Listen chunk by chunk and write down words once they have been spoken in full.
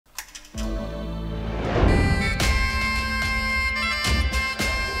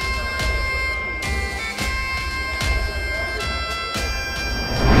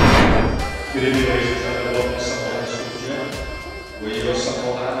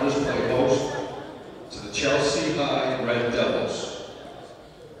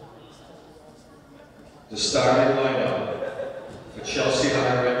starting lineup for Chelsea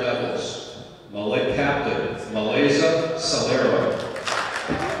High Red Devils. Malay captain, Malaysia Salero.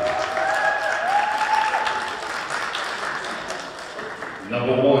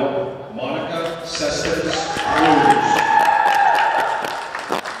 Number 1, Monica Cespedes Cruz.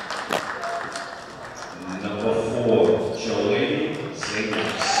 Number 4, Jolene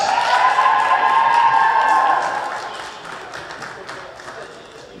Zayas.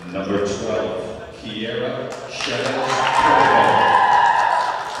 Number 12, Kiera Chavez Corvo.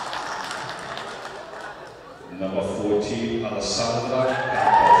 Number 14, Alessandra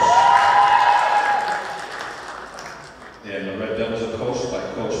Campos. And the Red Devils are coached by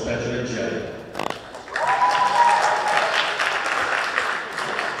Coach Benjamin J.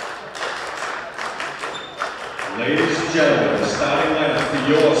 Ladies and gentlemen, the starting lineup for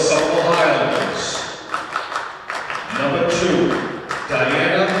your Somerville Highlanders. Number 2,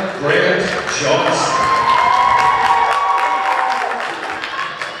 Diana Grant Johnson.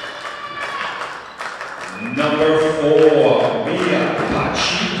 Number 4, Mia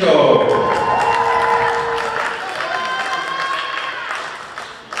Pacheco.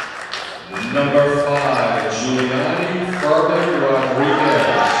 Number 5, Giuliani Harmon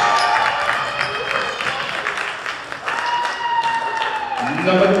Rodriguez.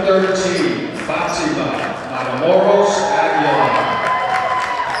 Number 13, Fatima Matamoros Aguilar.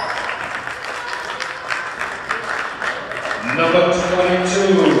 Number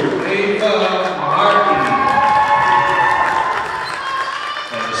 22, Ava Martin.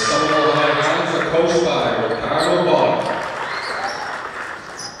 And the Somerville Highlanders are coached by Ricardo Bond.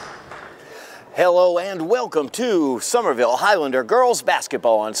 Hello and welcome to Somerville Highlander Girls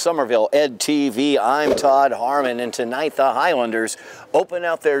Basketball on Somerville Ed TV. I'm Todd Harmon, and tonight the Highlanders open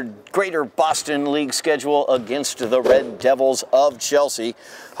out their Greater Boston League schedule against the Red Devils of Chelsea.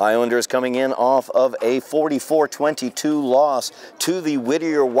 Highlanders coming in off of a 44-22 loss to the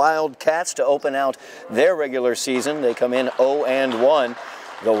Whittier Wildcats to open out their regular season. They come in 0-1.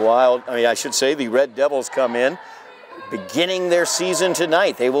 The Red Devils come in beginning their season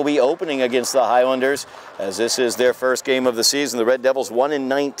tonight. They will be opening against the Highlanders as this is their first game of the season. The Red Devils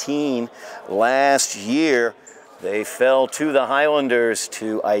 1-19 last year. They fell to the Highlanders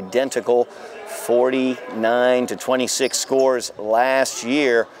to identical 49-26 scores last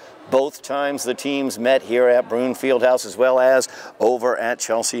year. Both times the teams met here at Broome Fieldhouse as well as over at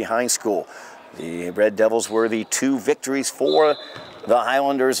Chelsea High School. The Red Devils were the 2 victories for the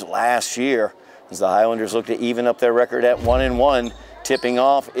Highlanders last year, as the Highlanders look to even up their record at 1-1. Tipping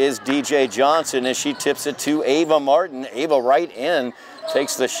off is DJ Johnson as she tips it to Ava Martin. Ava right in,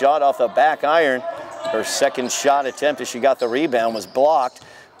 takes the shot off the back iron. Her second shot attempt as she got the rebound was blocked,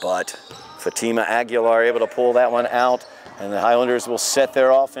 but Fatima Aguilar able to pull that one out, and the Highlanders will set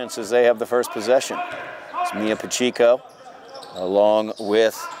their offense as they have the first possession. It's Mia Pacheco along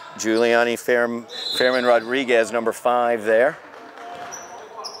with Giuliani Fairman Rodriguez, number 5 there.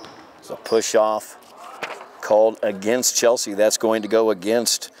 It's a push-off called against Chelsea. That's going to go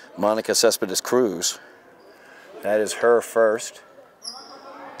against Monica Cespedes Cruz. That is her first.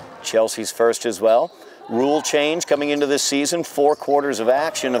 Chelsea's first as well. Rule change coming into this season, 4 quarters of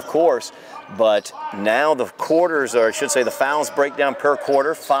action, of course, but now the quarters, or I should say the fouls break down per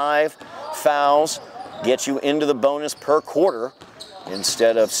quarter. 5 fouls get you into the bonus per quarter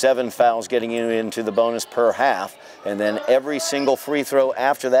instead of 7 fouls getting you into the bonus per half. And then every single free throw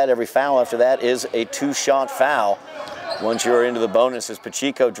after that, every foul after that is a 2-shot foul. Once you're into the bonus, as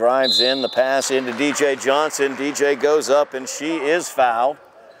Pacheco drives in, the pass into DJ Johnson. DJ goes up and she is fouled.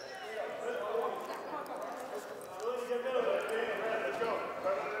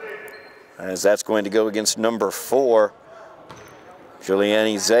 As that's going to go against number 4,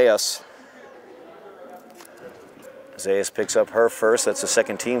 Giuliani Zayas. Zayas picks up her first. That's the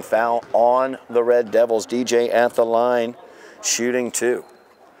second team foul on the Red Devils. DJ at the line, shooting 2.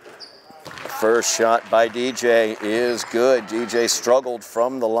 First shot by DJ is good. DJ struggled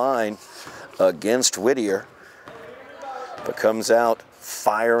from the line against Whittier, but comes out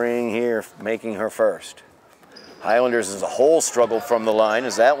firing here, making her first. Highlanders as a whole struggled from the line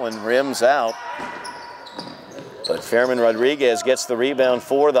as that one rims out. But Fairman Rodriguez gets the rebound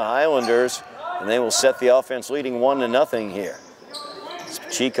for the Highlanders, and they will set the offense leading 1-0 here.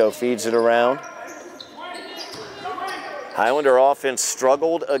 Pacheco feeds it around. Highlander offense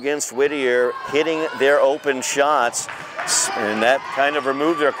struggled against Whittier, hitting their open shots, and that kind of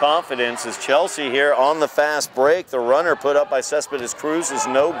removed their confidence as Chelsea here on the fast break. The runner put up by Cespedes Cruz is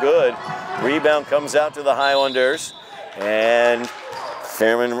no good. Rebound comes out to the Highlanders, and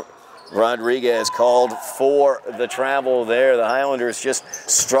Fairman Rodriguez called for the travel there. The Highlanders just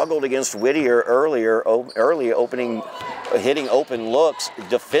struggled against Whittier early hitting open looks.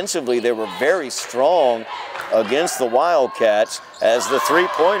 Defensively, they were very strong against the Wildcats as the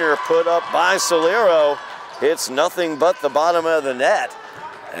three-pointer put up by Solero hits nothing but the bottom of the net.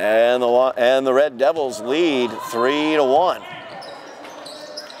 And the Red Devils lead 3-1.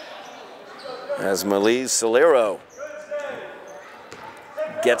 As Melise Solero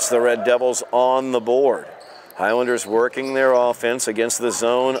gets the Red Devils on the board. Highlanders working their offense against the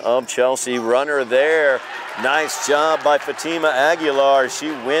zone of Chelsea. Runner there. Nice job by Fatima Aguilar.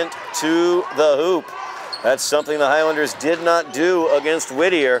 She went to the hoop. That's something the Highlanders did not do against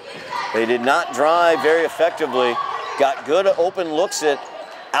Whittier. They did not drive very effectively. Got good open looks at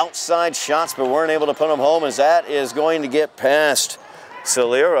outside shots, but weren't able to put them home, as that is going to get past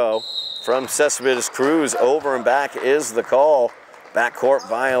Solero from Cespedes Cruz. Over and back is the call. Backcourt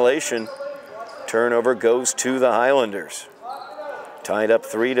violation. Turnover goes to the Highlanders. Tied up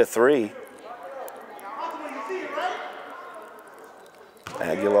 3-3.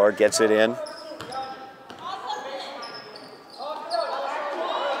 Aguilar gets it in.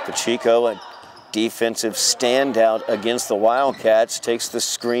 Pacheco, a defensive standout against the Wildcats, takes the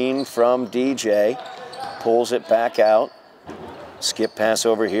screen from DJ, pulls it back out. Skip pass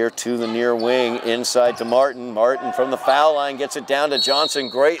over here to the near wing, inside to Martin. Martin from the foul line gets it down to Johnson.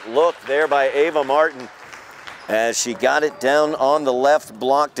 Great look there by Ava Martin as she got it down on the left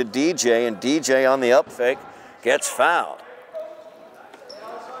block to DJ, and DJ on the up fake gets fouled.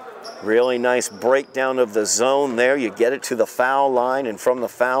 Really nice breakdown of the zone there. You get it to the foul line, and from the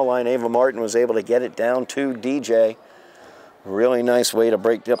foul line, Ava Martin was able to get it down to DJ. Really nice way to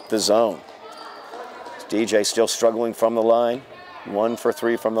break up the zone. DJ still struggling from the line. 1 for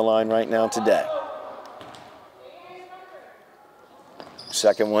 3 from the line right now today.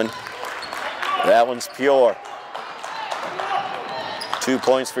 Second one. That one's pure. 2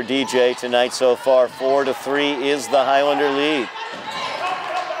 points for DJ tonight so far. 4-3 is the Highlander lead.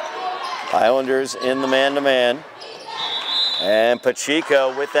 Highlanders in the man-to-man. And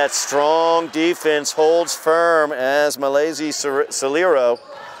Pacheco with that strong defense holds firm as Melise Solero,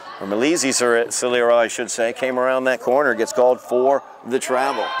 or Melise Solero, I should say, came around that corner, gets called for the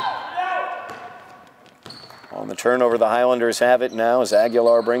travel. On the turnover, the Highlanders have it now as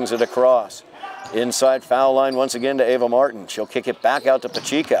Aguilar brings it across. Inside foul line once again to Ava Martin. She'll kick it back out to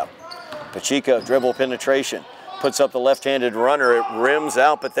Pacheco. Pacheco dribble penetration. Puts up the left-handed runner. It rims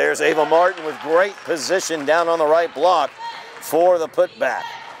out, but there's Ava Martin with great position down on the right block for the putback.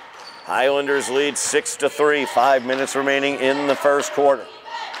 Highlanders lead 6-3. 5 minutes remaining in the first quarter.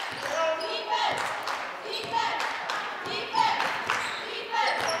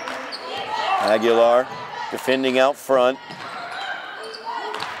 Aguilar defending out front.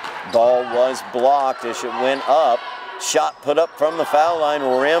 Ball was blocked as it went up. Shot put up from the foul line,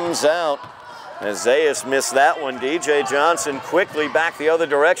 rims out. As Zayas missed that one, DJ Johnson quickly back the other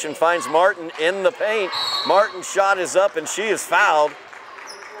direction, finds Martin in the paint. Martin's shot is up and she is fouled.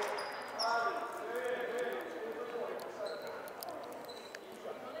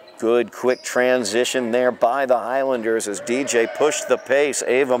 Good quick transition there by the Highlanders as DJ pushed the pace.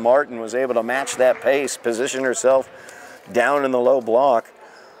 Ava Martin was able to match that pace, position herself down in the low block,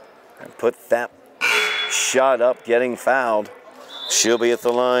 and put that shot up, getting fouled. She'll be at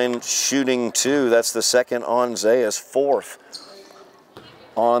the line shooting 2. That's the second on Zayas, 4th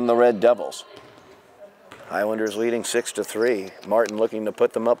on the Red Devils. Highlanders leading 6-3. Martin looking to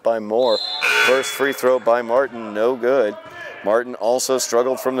put them up by more. First free throw by Martin, no good. Martin also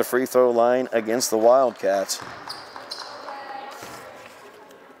struggled from the free throw line against the Wildcats.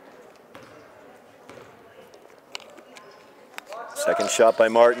 Second shot by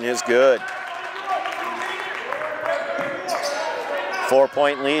Martin is good.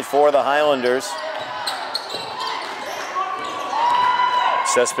 4-point lead for the Highlanders.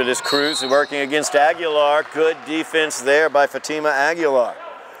 Cespedes Cruz working against Aguilar. Good defense there by Fatima Aguilar.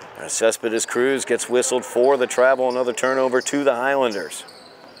 Cespedes Cruz gets whistled for the travel. Another turnover to the Highlanders.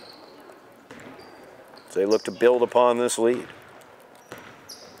 As they look to build upon this lead.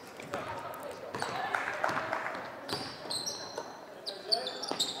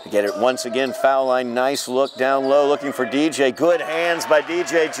 Get it once again, foul line, nice look down low, looking for DJ. Good hands by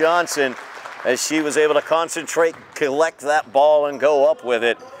DJ Johnson as she was able to concentrate, collect that ball, and go up with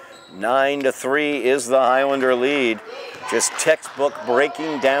it. 9-3 is the Highlander lead. Just textbook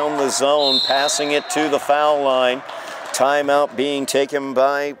breaking down the zone, passing it to the foul line. Timeout being taken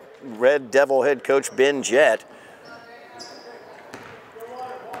by Red Devil head coach Ben Jett.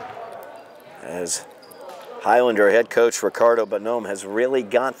 As Highlander head coach Ricardo Bonhomme has really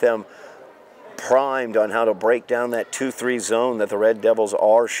got them primed on how to break down that 2-3 zone that the Red Devils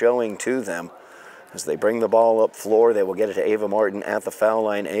are showing to them. As they bring the ball up floor, they will get it to Ava Martin at the foul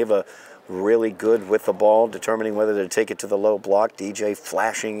line. Ava really good with the ball, determining whether to take it to the low block. DJ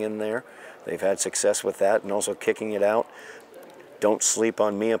flashing in there. They've had success with that and also kicking it out. Don't sleep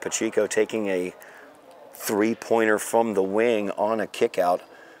on Mia Pacheco taking a three-pointer from the wing on a kick-out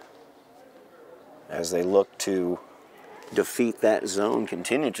as they look to defeat that zone,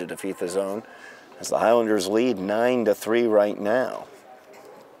 continue to defeat the zone, as the Highlanders lead 9-3 right now.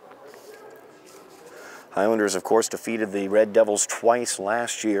 Highlanders, of course, defeated the Red Devils twice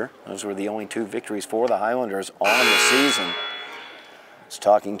last year. Those were the only 2 victories for the Highlanders on the season. I was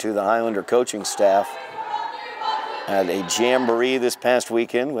talking to the Highlander coaching staff at a jamboree this past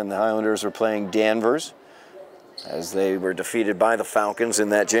weekend when the Highlanders were playing Danvers, as they were defeated by the Falcons in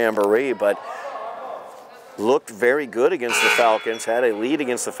that jamboree, but looked very good against the Falcons, had a lead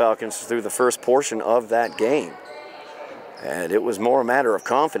against the Falcons through the first portion of that game. And it was more a matter of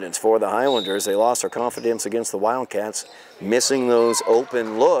confidence for the Highlanders. They lost their confidence against the Wildcats, missing those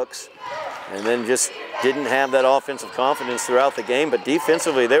open looks, and then just didn't have that offensive confidence throughout the game. But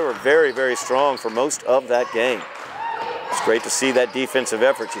defensively, they were very, very strong for most of that game. It's great to see that defensive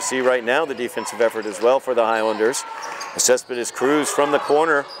effort. You see right now the defensive effort as well for the Highlanders. Cespedes Cruz from the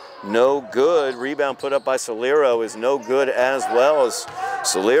corner, no good. Rebound put up by Solero is no good as well, as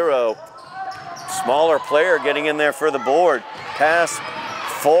Solero, smaller player, getting in there for the board. Pass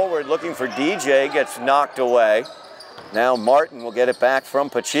forward looking for DJ, gets knocked away. Now Martin will get it back from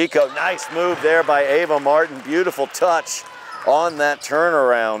Pacheco. Nice move there by Ava Martin. Beautiful touch on that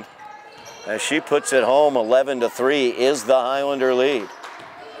turnaround as she puts it home. 11-3 is the Highlander lead.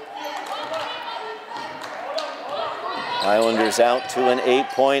 Highlanders out to an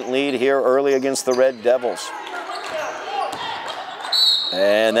 8-point lead here early against the Red Devils.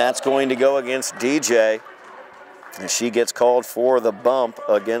 And that's going to go against DJ, and she gets called for the bump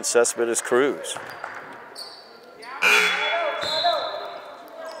against Cespedes Cruz.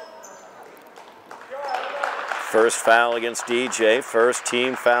 First foul against DJ, first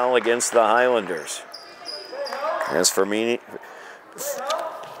team foul against the Highlanders. As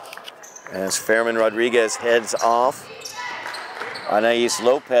Fairman Rodriguez heads off, Anais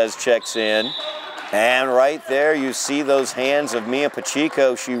Lopez checks in. And right there you see those hands of Mia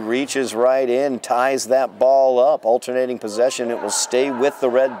Pacheco. She reaches right in, ties that ball up. Alternating possession, it will stay with the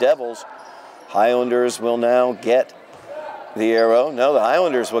Red Devils. Highlanders will now get the arrow. No, the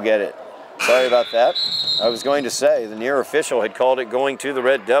Highlanders will get it. Sorry about that. I was going to say the near official had called it going to the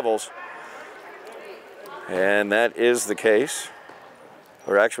Red Devils. And that is the case.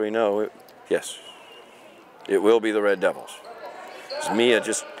 Or actually, no, yes. It will be the Red Devils. It's Mia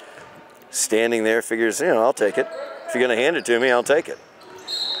just standing there, figures, you know, I'll take it. If you're going to hand it to me, I'll take it.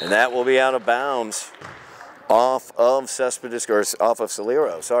 And that will be out of bounds off of Cespedes, or off of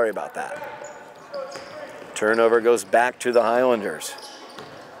Solero. Sorry about that. Turnover goes back to the Highlanders.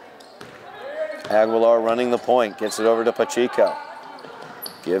 Aguilar running the point, gets it over to Pacheco.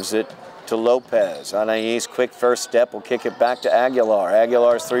 Gives it to Lopez. Anais, quick first step, will kick it back to Aguilar.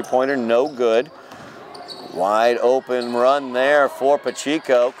 Aguilar's three-pointer, no good. Wide open run there for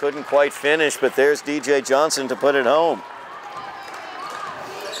Pacheco. Couldn't quite finish, but there's DJ Johnson to put it home.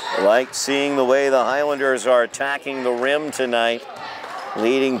 I like seeing the way the Highlanders are attacking the rim tonight.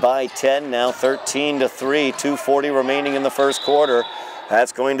 Leading by 10 now, 13-3, 2:40 remaining in the first quarter.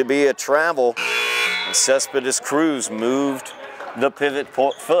 That's going to be a travel. And Cespedes Cruz moved the pivot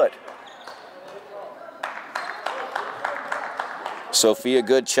foot. Sophia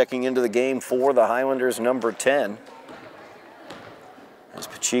Good checking into the game for the Highlanders, number 10. As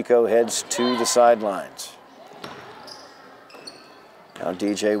Pacheco heads to the sidelines. Now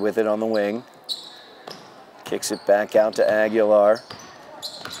DJ with it on the wing. Kicks it back out to Aguilar.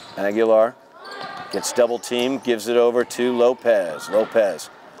 Aguilar gets double teamed, gives it over to Lopez. Lopez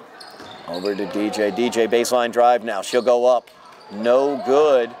over to DJ. DJ baseline drive now. She'll go up. No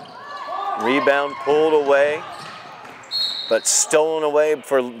good. Rebound pulled away, but stolen away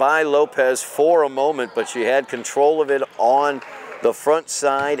by Lopez for a moment, but she had control of it on the front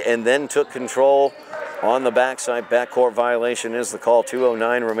side and then took control on the backside. Backcourt violation is the call.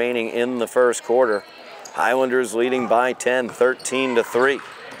 2:09 remaining in the first quarter. Highlanders leading by 10, 13-3.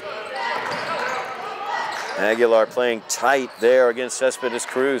 Aguilar playing tight there against Cespedes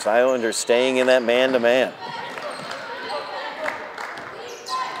Cruz. Highlanders staying in that man-to-man.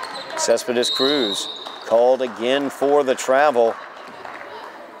 Cespedes Cruz called again for the travel.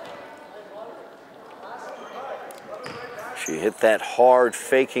 She hit that hard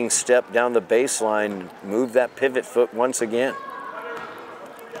faking step down the baseline, moved that pivot foot once again.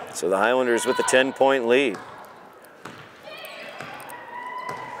 So the Highlanders with a 10-point lead.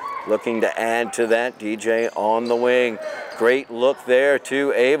 Looking to add to that, DJ on the wing. Great look there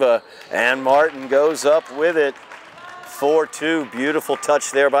to Ava, and Martin goes up with it. 4-2, beautiful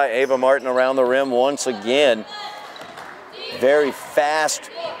touch there by Ava Martin around the rim once again. Very fast,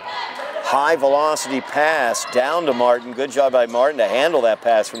 high velocity pass down to Martin. Good job by Martin to handle that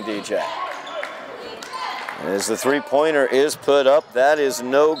pass from DJ. As the three-pointer is put up, that is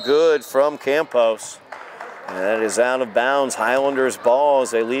no good from Campos. And that is out of bounds. Highlanders ball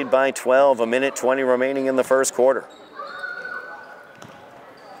as they lead by 12, 1:20 remaining in the first quarter.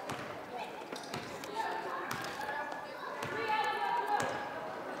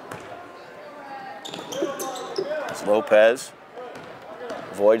 It's Lopez.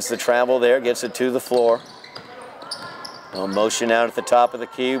 Avoids the travel there, gets it to the floor. No motion out at the top of the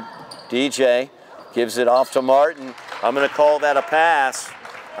key. DJ gives it off to Martin. I'm going to call that a pass.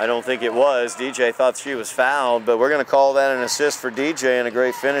 I don't think it was. DJ thought she was fouled, but we're going to call that an assist for DJ and a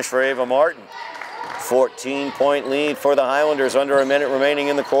great finish for Ava Martin. 14-point lead for the Highlanders, under a minute remaining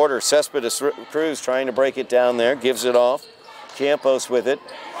in the quarter. Cespedes Cruz trying to break it down there, gives it off. Campos with it,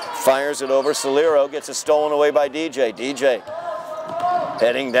 fires it over. Solero gets it stolen away by DJ. DJ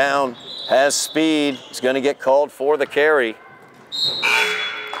heading down, has speed. He's going to get called for the carry.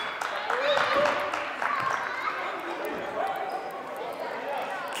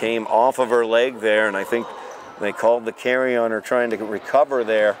 Came off of her leg there, and I think they called the carry on her trying to recover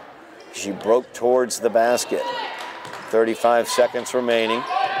there. She broke towards the basket. 35 seconds remaining.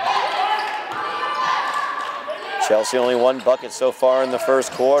 Chelsea only one bucket so far in the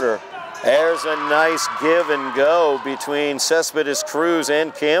first quarter. There's a nice give and go between Cespedes Cruz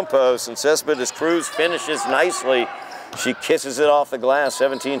and Campos, and Cespedes Cruz finishes nicely. She kisses it off the glass.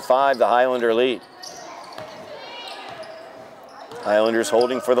 17-5, the Highlander lead. Highlanders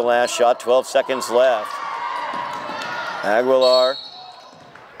holding for the last shot, 12 seconds left. Aguilar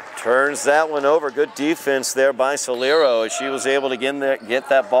turns that one over. Good defense there by Solero as she was able to get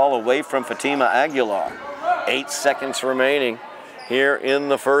that ball away from Fatima Aguilar. 8 seconds remaining here in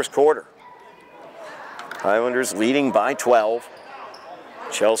the first quarter. Highlanders leading by 12.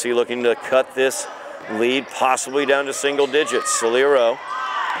 Chelsea looking to cut this lead possibly down to single digits. Solero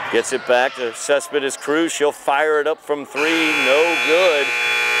gets it back to Cespedes Cruz. She'll fire it up from three. No good.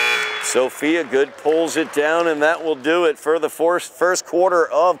 Sophia Good pulls it down, and that will do it for the first quarter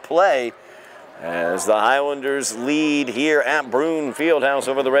of play as the Highlanders lead here at Broome Fieldhouse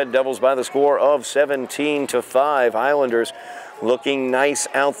over the Red Devils by the score of 17-5. Highlanders looking nice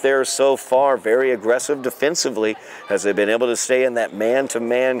out there so far, very aggressive defensively as they've been able to stay in that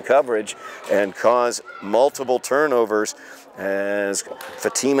man-to-man coverage and cause multiple turnovers, as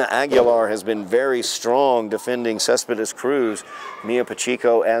Fatima Aguilar has been very strong defending Cespedes Cruz. Mia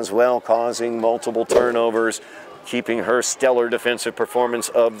Pacheco as well, causing multiple turnovers, keeping her stellar defensive performance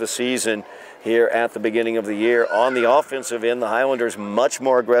of the season here at the beginning of the year. On the offensive end, the Highlanders much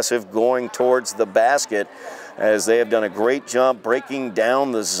more aggressive going towards the basket as they have done a great job breaking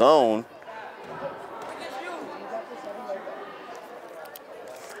down the zone.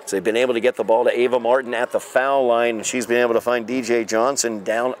 So they've been able to get the ball to Ava Martin at the foul line, and she's been able to find DJ Johnson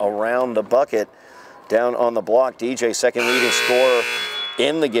down around the bucket, down on the block. DJ, second leading scorer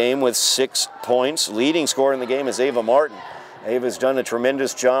in the game with 6 points. Leading scorer in the game is Ava Martin. Ava's done a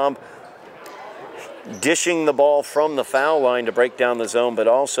tremendous job dishing the ball from the foul line to break down the zone, but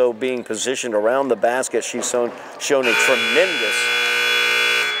also being positioned around the basket. She's shown a tremendous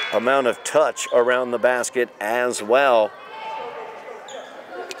amount of touch around the basket as well.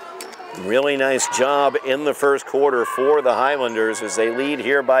 Really nice job in the first quarter for the Highlanders as they lead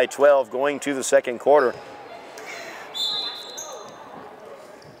here by 12 going to the second quarter.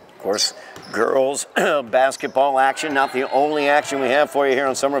 Of course, girls basketball action, not the only action we have for you here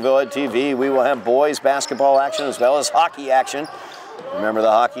on Somerville Ed TV. We will have boys basketball action as well as hockey action. Remember,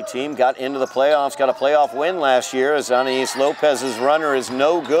 the hockey team got into the playoffs, got a playoff win last year as Anais Lopez's runner is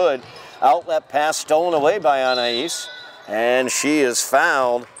no good. Outlet pass stolen away by Anais, and she is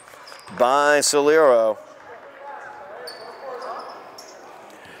fouled by Solero.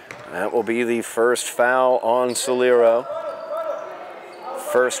 That will be the first foul on Solero.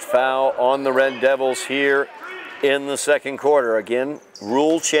 First foul on the Red Devils here in the second quarter. Again,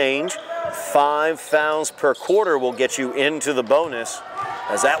 rule change. 5 fouls per quarter will get you into the bonus,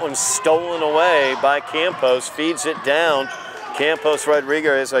 as that one's stolen away by Campos, feeds it down. Campos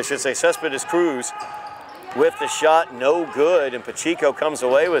Rodriguez, I should say Cespedes Cruz, with the shot, no good, and Pacheco comes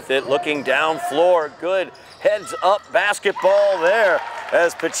away with it, looking down floor, good heads up basketball there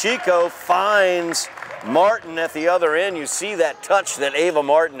as Pacheco finds Martin at the other end. You see that touch that Ava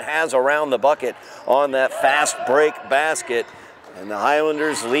Martin has around the bucket on that fast break basket, and the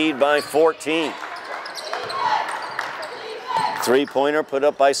Highlanders lead by 14. Three-pointer put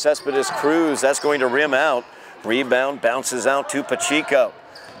up by Cespedes Cruz. That's going to rim out. Rebound bounces out to Pacheco.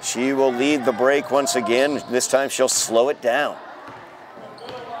 She will lead the break once again. This time she'll slow it down.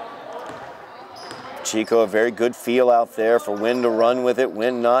 Pacheco, a very good feel out there for when to run with it,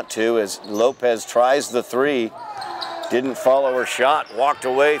 when not to, as Lopez tries the three. Didn't follow her shot, walked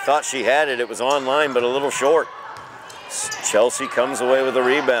away, thought she had it. It was online, but a little short. Chelsea comes away with a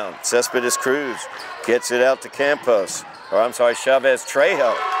rebound. Cespedes Cruz gets it out to Campos. Chavez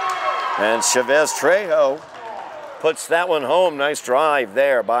Trejo. And Chavez Trejo puts that one home. Nice drive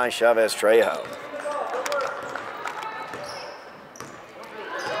there by Chavez Trejo.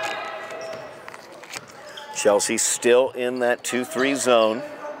 Chelsea still in that 2-3 zone.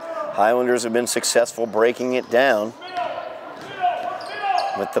 Highlanders have been successful breaking it down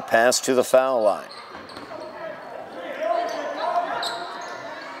with the pass to the foul line.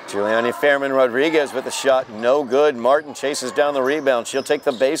 Juliani Fairman Rodriguez with the shot, no good. Martin chases down the rebound. She'll take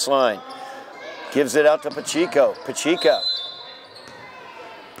the baseline. Gives it out to Pacheco. Pacheco.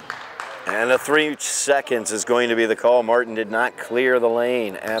 And 3 seconds is going to be the call. Martin did not clear the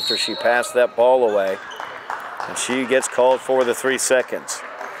lane after she passed that ball away. And she gets called for the 3 seconds.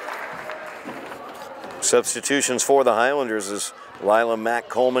 Substitutions for the Highlanders as Lila Mack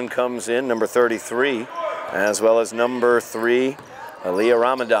Coleman comes in, number 33, as well as number 3, Aaliyah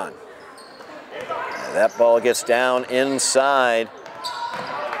Ramadan. And that ball gets down inside.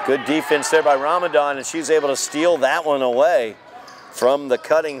 Good defense there by Ramadan, and she's able to steal that one away from the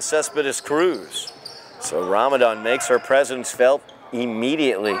cutting Cespedes Cruz. So Ramadan makes her presence felt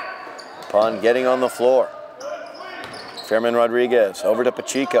immediately upon getting on the floor. Fairman Rodriguez over to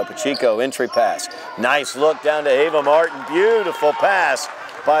Pacheco. Pacheco, entry pass. Nice look down to Ava Martin. Beautiful pass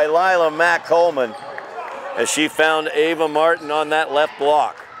by Lila Mack Coleman as she found Ava Martin on that left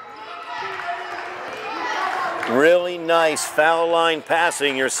block. Really nice foul line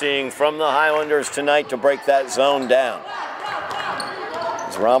passing you're seeing from the Highlanders tonight to break that zone down.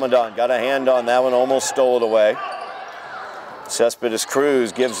 As Ramadan got a hand on that one, almost stole it away. Cespedes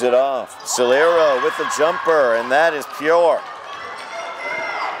Cruz gives it off. Solero with the jumper, and that is pure.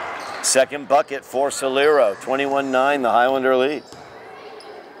 Second bucket for Solero, 21-9, the Highlander lead.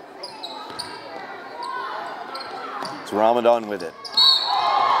 It's Ramadan with it.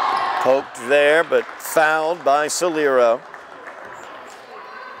 Poked there, but fouled by Solero.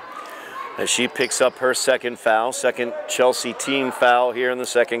 As she picks up her second foul, second Chelsea team foul here in the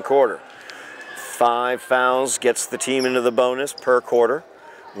second quarter. 5 fouls gets the team into the bonus per quarter.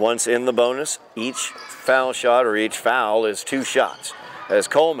 Once in the bonus, each foul shot or each foul is 2 shots. As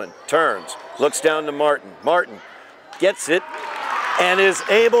Coleman turns, looks down to Martin. Martin gets it and is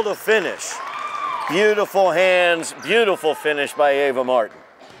able to finish. Beautiful hands, beautiful finish by Ava Martin.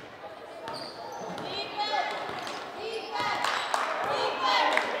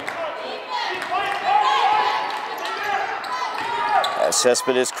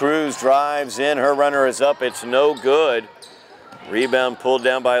 Cespedes Cruz drives in, her runner is up, it's no good. Rebound pulled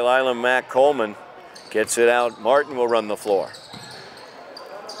down by Lila Mack Coleman. Gets it out, Martin will run the floor.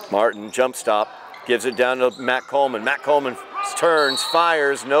 Martin, jump stop, gives it down to Mack Coleman. Mack Coleman turns,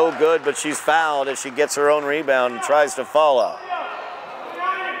 fires, no good, but she's fouled as she gets her own rebound and tries to follow.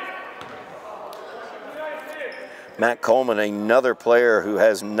 Mack Coleman, another player who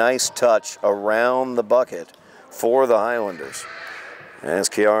has nice touch around the bucket for the Highlanders. As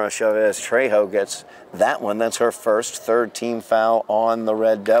Kiara Chavez Trejo gets that one, that's her first third team foul on the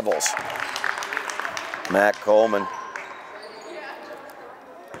Red Devils. Mack Coleman.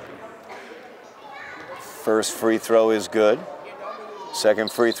 First free throw is good.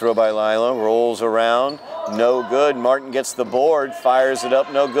 Second free throw by Lila, rolls around, no good. Martin gets the board, fires it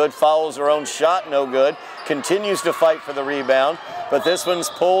up, no good. Fouls her own shot, no good. Continues to fight for the rebound, but this one's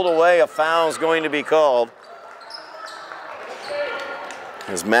pulled away. A foul's going to be called.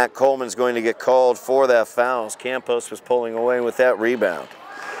 As Mack Coleman's going to get called for that foul. Campos was pulling away with that rebound.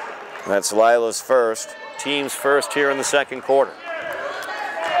 That's Lila's first, team's first here in the second quarter.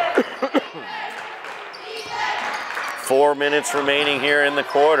 4 minutes remaining here in the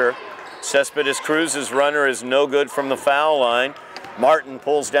quarter. Cespedes Cruz's runner is no good from the foul line. Martin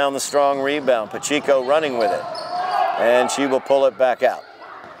pulls down the strong rebound. Pacheco running with it. And she will pull it back out.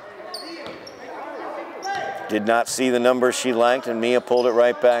 Did not see the number she liked, and Mia pulled it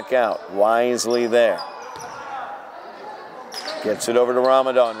right back out. Wisely there. Gets it over to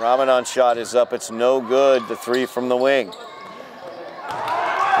Ramadan. Ramadan's shot is up. It's no good. The three from the wing.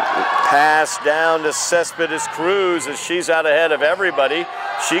 Pass down to Cespedes Cruz as she's out ahead of everybody.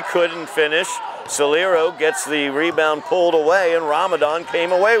 She couldn't finish. Solero gets the rebound pulled away, and Ramadan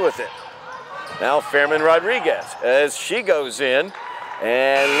came away with it. Now Fairman Rodriguez as she goes in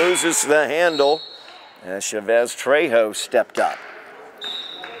and loses the handle as Chavez Trejo stepped up.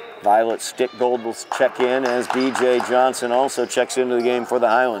 Violet Stickgold will check in as DJ Johnson also checks into the game for the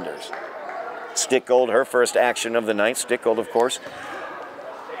Highlanders. Stickgold, her first action of the night. Stickgold, of course,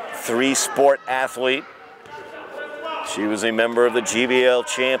 three-sport athlete. She was a member of the GBL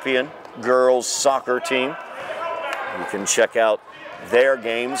champion girls soccer team. You can check out their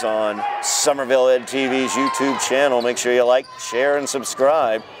games on Somerville Ed TV's YouTube channel. Make sure you like, share, and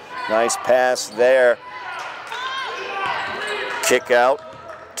subscribe. Nice pass there. Kick out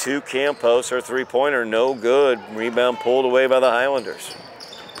to Campos. Her three-pointer, no good. Rebound pulled away by the Highlanders.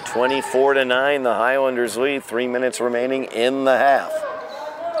 24-9, the Highlanders lead. 3 minutes remaining in the half.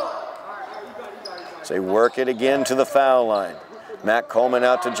 So they work it again to the foul line. Matt Coleman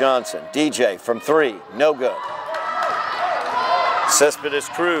out to Johnson. DJ from three, no good. Cespedes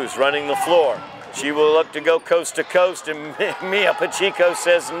Cruz running the floor. She will look to go coast to coast, and Mia Pacheco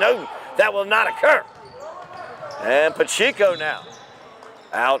says no, that will not occur. And Pacheco now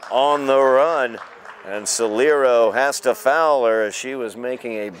out on the run, and Solero has to foul her as she was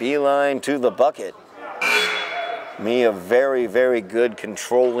making a beeline to the bucket. Mia, very, very good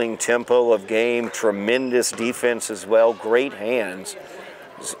controlling tempo of game, tremendous defense as well, great hands.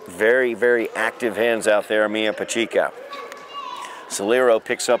 Very, very active hands out there, Mia Pacheco. Solero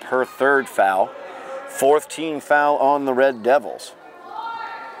picks up her third foul, fourth team foul on the Red Devils.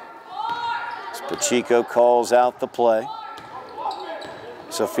 As Pacheco calls out the play.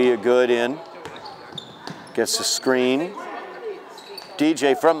 Sophia Good in, gets the screen.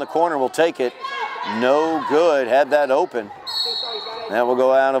 DJ from the corner will take it. No good, had that open. That will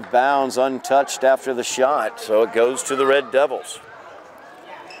go out of bounds untouched after the shot, so it goes to the Red Devils.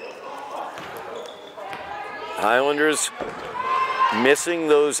 Highlanders missing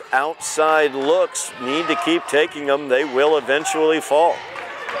those outside looks, need to keep taking them. They will eventually fall.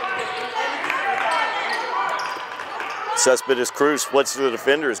 Cespedes Cruz splits to the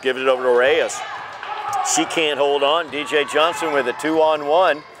defenders, gives it over to Reyes. She can't hold on. DJ Johnson with a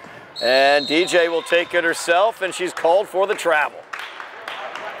 2-on-1. And DJ will take it herself, and she's called for the travel.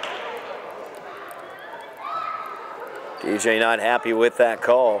 DJ not happy with that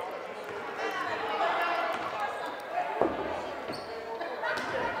call.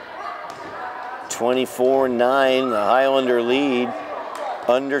 (24-9), the Highlander lead.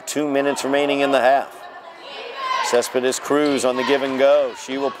 Under 2 minutes remaining in the half. Cespedes Cruz on the give and go.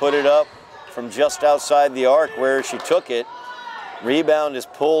 She will put it up from just outside the arc where she took it. Rebound is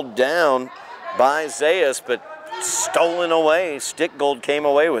pulled down by Zayas, but stolen away. Stickgold came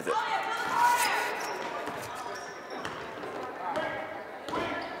away with it.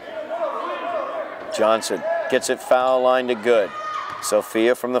 Johnson gets it foul line to Good.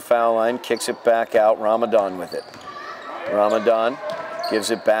 Sophia from the foul line kicks it back out. Ramadan with it. Ramadan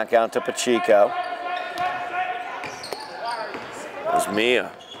gives it back out to Pacheco. There's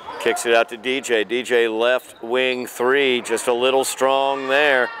Mia. Kicks it out to DJ. DJ left wing three, just a little strong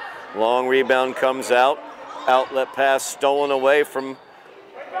there. Long rebound comes out. Outlet pass stolen away from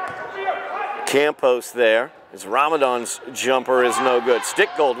Campos there. As Ramadan's jumper is no good.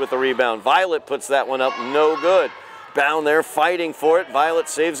 Stickgold with the rebound. Violet puts that one up, no good. Bound there fighting for it. Violet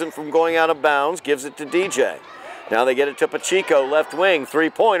saves him from going out of bounds, gives it to DJ. Now they get it to Pacheco, left wing,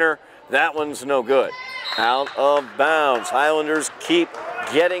 three-pointer. That one's no good. Out of bounds. Highlanders keep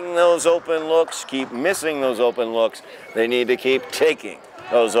getting those open looks, keep missing those open looks. They need to keep taking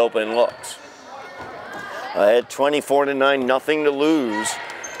those open looks. Ahead 24-9, nothing to lose.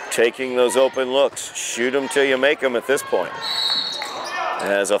 Taking those open looks. Shoot them till you make them at this point.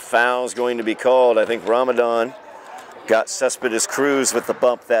 As a foul is going to be called, I think Ramadan got Cespedes Cruz with the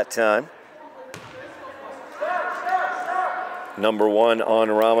bump that time. Number one on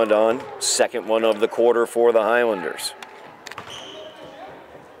Ramadan, second one of the quarter for the Highlanders.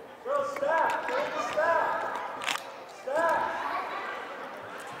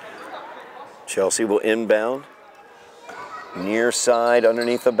 Chelsea will inbound. Near side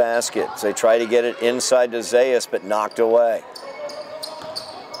underneath the basket. So they try to get it inside to Zayas, but knocked away.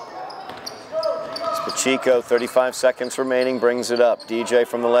 It's Pacheco, 35 seconds remaining, brings it up. DJ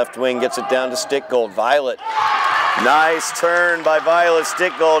from the left wing gets it down to Stickgold. Violet. Nice turn by Violet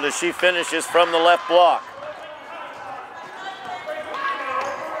Stickgold as she finishes from the left block.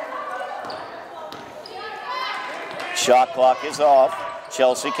 Shot clock is off.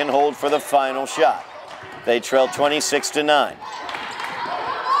 Chelsea can hold for the final shot. They trail 26-9.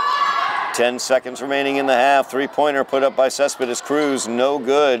 10 seconds remaining in the half. Three-pointer put up by Cespedes Cruz, no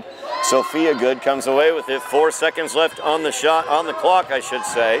good. Sophia Good comes away with it. 4 seconds left on the shot, on the clock, I should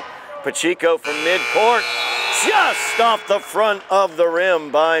say. Pacheco from midcourt, just off the front of the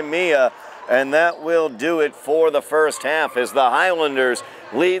rim by Mia. And that will do it for the first half as the Highlanders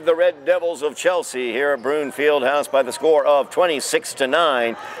lead the Red Devils of Chelsea here at Broome Fieldhouse by the score of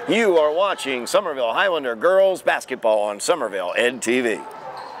 26-9. You are watching Somerville Highlander girls basketball on Somerville EdTV.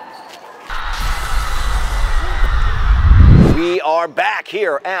 We are back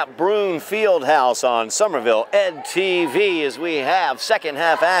here at Broome Fieldhouse on Somerville EdTV as we have second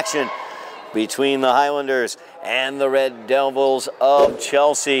half action between the Highlanders and the Red Devils of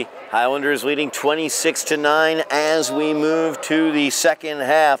Chelsea. Highlanders leading 26-9 as we move to the second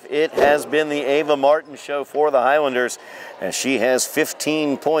half. It has been the Ava Martin show for the Highlanders as she has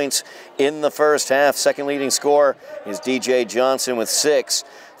 15 points in the first half. Second leading scorer is DJ Johnson with 6.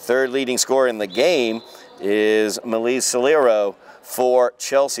 Third leading scorer in the game is Melise Solero for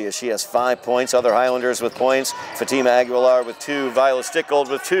Chelsea as she has 5 points. Other Highlanders with points: Fatima Aguilar with 2, Violet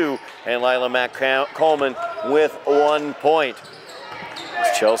Stickgold with 2, and Lila Mack-Coleman with 1 point.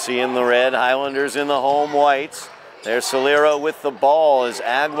 Chelsea in the red, Highlanders in the home whites. There's Solero with the ball as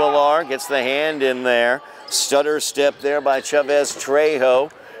Aguilar gets the hand in there. Stutter step there by Chavez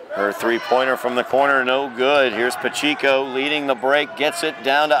Trejo. Her three-pointer from the corner, no good. Here's Pacheco leading the break, gets it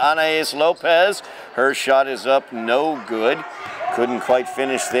down to Anais Lopez. Her shot is up, no good. Couldn't quite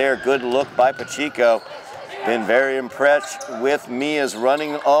finish there. Good look by Pacheco. Been very impressed with Mia's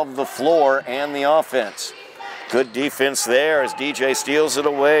running of the floor and the offense. Good defense there as DJ steals it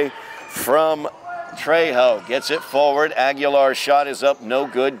away from Trejo. Gets it forward. Aguilar's shot is up, no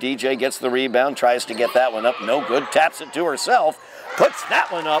good. DJ gets the rebound, tries to get that one up, no good. Taps it to herself, puts that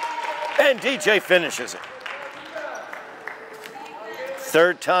one up, and DJ finishes it.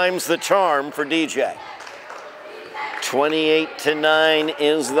 Third time's the charm for DJ. 28-9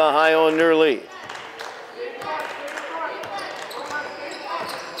 is the Highlander lead.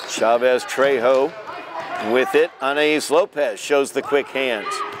 Chavez Trejo with it. Anais Lopez shows the quick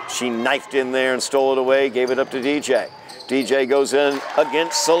hands. She knifed in there and stole it away, gave it up to DJ. DJ goes in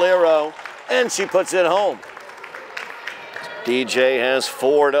against Solero, and she puts it home. DJ has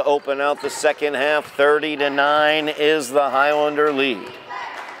 4 to open out the second half. 30-9 is the Highlander lead.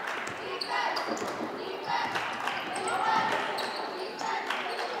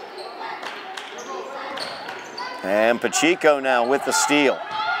 And Pacheco now with the steal.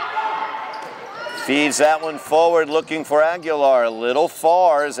 Feeds that one forward, looking for Aguilar. A little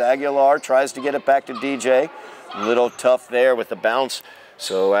far as Aguilar tries to get it back to DJ. A little tough there with the bounce,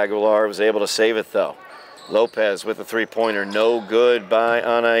 so Aguilar was able to save it though. Lopez with a three-pointer, no good by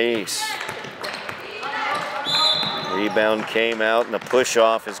Anais. Rebound came out, and the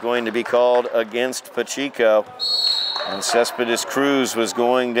push-off is going to be called against Pacheco. And Cespedes Cruz was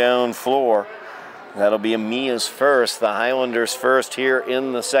going down floor. That'll be Mia's first, the Highlanders' first here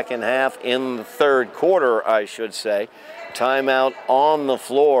in the second half, in the third quarter, I should say. Timeout on the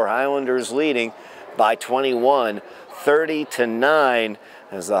floor, Highlanders leading by 21, 30-9,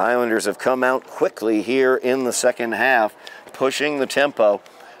 as the Highlanders have come out quickly here in the second half, pushing the tempo.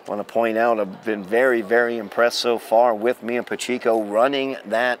 I want to point out, I've been very, very impressed so far with Mia Pacheco running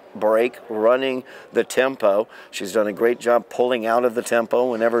that break, running the tempo. She's done a great job pulling out of the tempo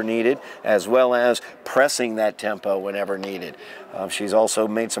whenever needed, as well as pressing that tempo whenever needed. She's also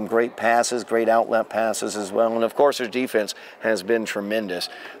made some great passes, great outlet passes as well. And of course, her defense has been tremendous.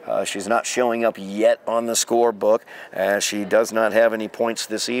 She's not showing up yet on the scorebook, as she does not have any points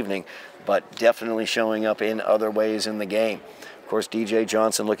this evening, but definitely showing up in other ways in the game. Of course, DJ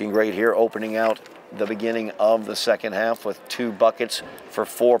Johnson looking great here, opening out the beginning of the second half with 2 buckets for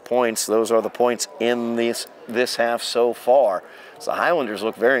 4 points. Those are the points in this half so far. So the Highlanders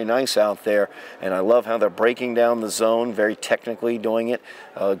look very nice out there, and I love how they're breaking down the zone, very technically doing it.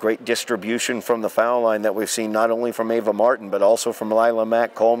 Great distribution from the foul line that we've seen not only from Ava Martin, but also from Lila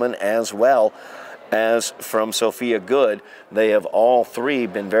Mack-Coleman as well as from Sophia Good. They have all three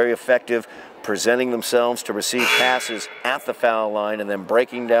been very effective, presenting themselves to receive passes at the foul line and then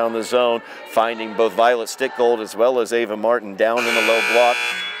breaking down the zone, finding both Violet Stickgold as well as Ava Martin down in the low block,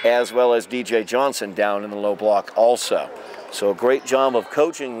 as well as DJ Johnson down in the low block also. So a great job of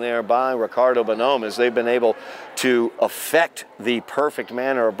coaching there by Ricardo Bonhomme, as they've been able to affect the perfect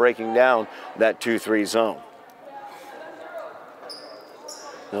manner of breaking down that 2-3 zone.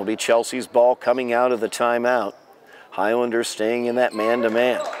 It'll be Chelsea's ball coming out of the timeout. Highlanders staying in that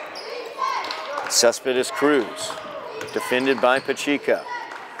man-to-man. Cespedes Cruz defended by Pacheco.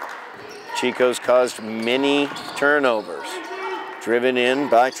 Pacheco's caused many turnovers. Driven in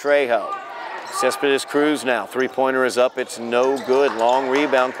by Trejo. Cespedes Cruz now. Three-pointer is up. It's no good. Long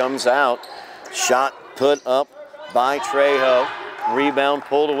rebound comes out. Shot put up by Trejo. Rebound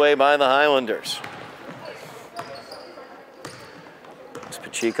pulled away by the Highlanders. It's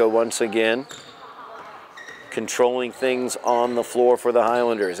Pacheco once again controlling things on the floor for the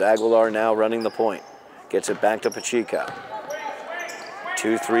Highlanders. Aguilar now running the point. Gets it back to Pacheco.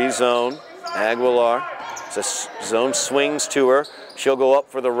 2-3 zone. Aguilar. The zone swings to her. She'll go up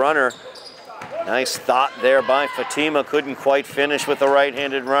for the runner. Nice thought there by Fatima. Couldn't quite finish with the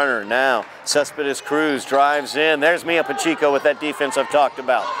right-handed runner. Now, Cespedes Cruz drives in. There's Mia Pacheco with that defense I've talked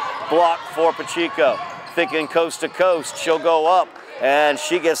about. Block for Pacheco. Thinking coast to coast. She'll go up, and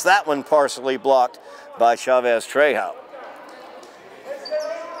she gets that one partially blocked by Chavez Trejo.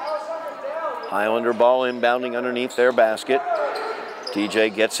 Highlander ball inbounding underneath their basket.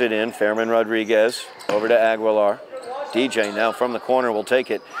 DJ gets it in. Fairman Rodriguez over to Aguilar. DJ now from the corner will take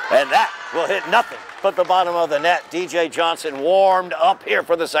it. And that will hit nothing but the bottom of the net. DJ Johnson warmed up here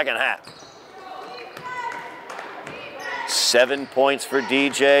for the second half. 7 points for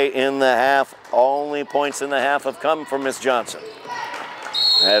DJ in the half. Only points in the half have come from Miss Johnson.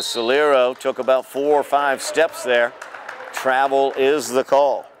 As Solero took about 4 or 5 steps there. Travel is the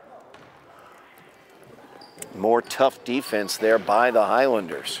call. More tough defense there by the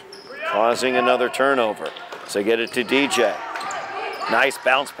Highlanders, causing another turnover. So get it to DJ. Nice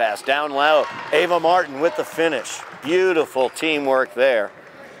bounce pass down low. Ava Martin with the finish. Beautiful teamwork there.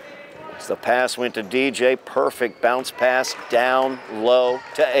 As the pass went to DJ, perfect bounce pass down low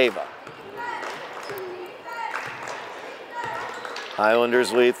to Ava.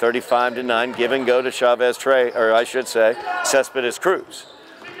 Highlanders lead 35-9. Give and go to Chavez Trey, or I should say, Cespedes Cruz.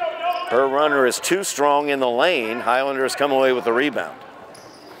 Her runner is too strong in the lane. Highlanders come away with the rebound.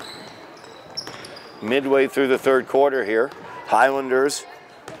 Midway through the third quarter here, Highlanders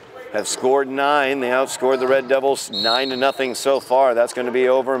have scored 9. They outscored the Red Devils 9-0 so far. That's going to be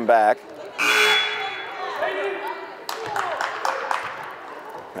over and back.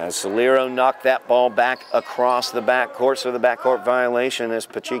 As Solero knocked that ball back across the backcourt, so the backcourt violation as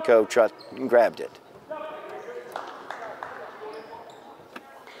Pacheco grabbed it.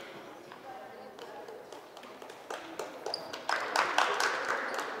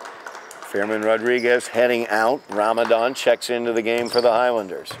 Fairman Rodriguez heading out. Ramadan checks into the game for the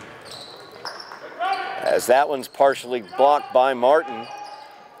Highlanders. As that one's partially blocked by Martin.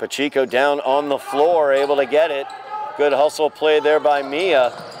 Pacheco down on the floor, able to get it. Good hustle play there by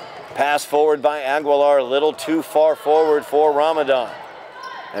Mia. Pass forward by Aguilar, a little too far forward for Ramadan.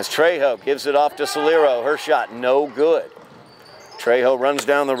 As Trejo gives it off to Solero, her shot no good. Trejo runs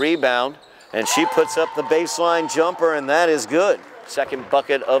down the rebound, and she puts up the baseline jumper, and that is good. Second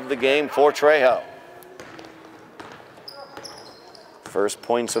bucket of the game for Trejo. First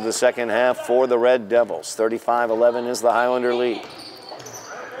points of the second half for the Red Devils. 35-11 is the Highlander lead.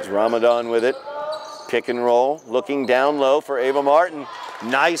 There's Ramadan with it. Pick and roll, looking down low for Ava Martin.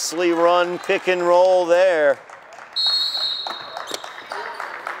 Nicely run pick and roll there.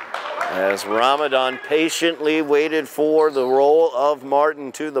 As Ramadan patiently waited for the roll of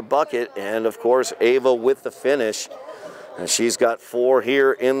Martin to the bucket, and of course Ava with the finish. And she's got 4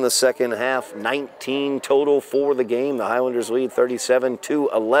 here in the second half, 19 total for the game. The Highlanders lead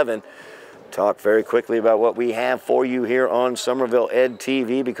 37-11. Talk very quickly about what we have for you here on Somerville Ed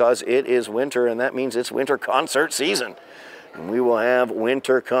TV, because it is winter, and that means it's winter concert season. And we will have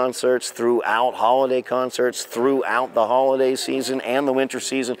winter concerts throughout, holiday concerts throughout the holiday season and the winter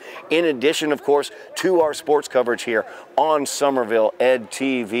season, in addition, of course, to our sports coverage here on Somerville Ed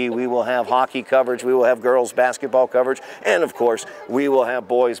TV. We will have hockey coverage, we will have girls basketball coverage, and of course, we will have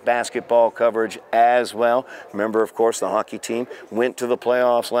boys basketball coverage as well. Remember, of course, the hockey team went to the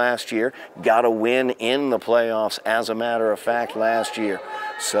playoffs last year, got a win in the playoffs, as a matter of fact, last year.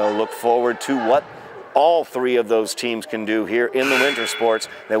 So look forward to what all 3 of those teams can do here in the winter sports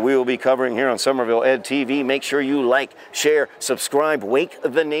that we will be covering here on Somerville Ed TV. Make sure you like, share, subscribe, wake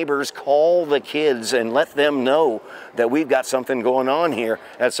the neighbors, call the kids, and let them know that we've got something going on here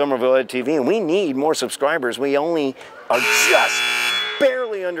at Somerville Ed TV. And we need more subscribers. We only are just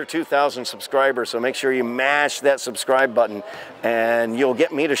barely under 2,000 subscribers, so make sure you mash that subscribe button, and you'll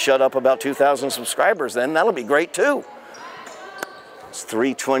get me to shut up about 2,000 subscribers. Then that'll be great too.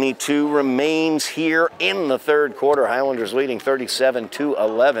 3:22 remains here in the third quarter. Highlanders leading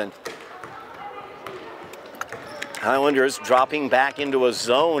 37-11. Highlanders dropping back into a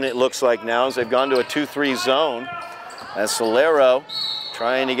zone, it looks like now, as they've gone to a 2-3 zone. As Solero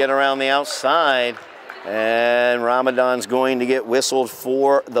trying to get around the outside. And Ramadan's going to get whistled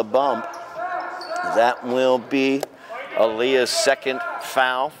for the bump. That will be Aaliyah's second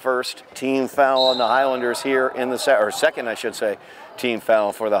foul, first team foul on the Highlanders here in the second, I should say, team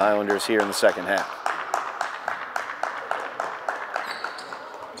foul for the Highlanders here in the second half.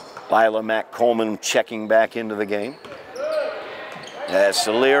 Lila Mack Coleman checking back into the game. As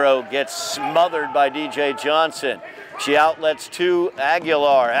Solero gets smothered by DJ Johnson. She outlets to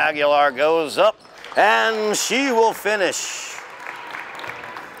Aguilar. Aguilar goes up, and she will finish.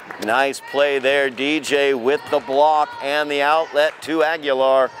 Nice play there, DJ with the block and the outlet to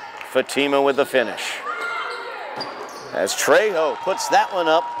Aguilar. Fatima with the finish. As Trejo puts that one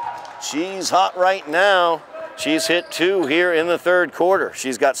up, she's hot right now. She's hit 2 here in the third quarter.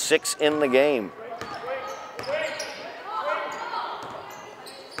 She's got 6 in the game.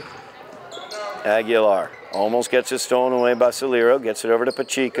 Aguilar almost gets it stolen away by Solero. Gets it over to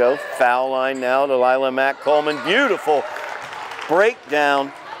Pacheco. Foul line now to Lila Mack Coleman. Beautiful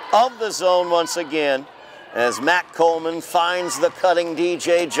breakdown of the zone once again as Mack Coleman finds the cutting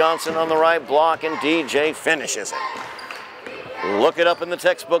DJ Johnson on the right block, and DJ finishes it. Look it up in the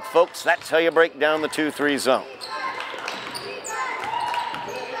textbook, folks. That's how you break down the 2-3 zone.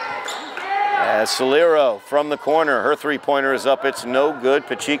 As Solero from the corner, her three-pointer is up. It's no good.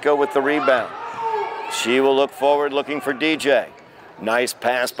 Pacheco with the rebound. She will look forward looking for DJ. Nice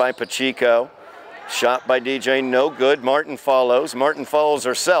pass by Pacheco. Shot by DJ, no good. Martin follows. Martin follows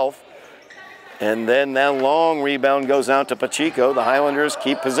herself. And then that long rebound goes out to Pacheco. The Highlanders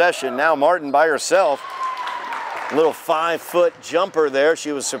keep possession. Now Martin by herself. A little 5-foot jumper there.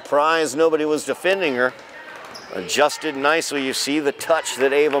 She was surprised nobody was defending her. Adjusted nicely. You see the touch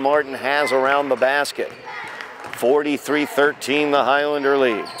that Ava Martin has around the basket. 43-13, the Highlander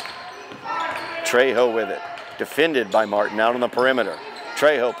lead. Trejo with it. Defended by Martin out on the perimeter.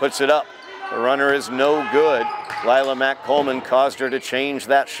 Trejo puts it up. The runner is no good. Lila Mack Coleman caused her to change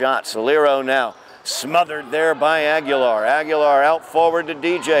that shot. Solero now smothered there by Aguilar. Aguilar out forward to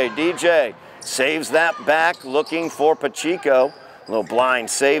DJ. DJ saves that back looking for Pacheco. A little blind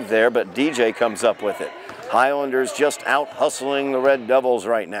save there, but DJ comes up with it. Highlanders just out hustling the Red Devils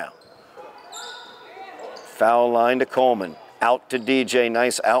right now. Foul line to Coleman. Out to DJ,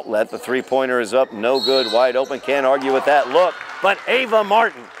 nice outlet. The three-pointer is up, no good, wide open. Can't argue with that look. But Ava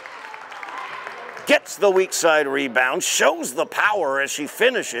Martin gets the weak side rebound, shows the power as she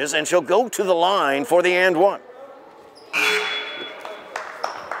finishes, and she'll go to the line for the and one.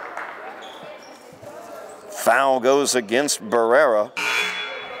 Foul goes against Barrera.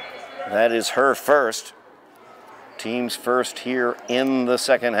 That is her first. Team's first here in the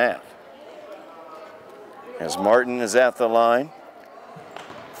second half. As Martin is at the line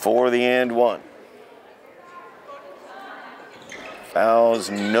for the and one. Foul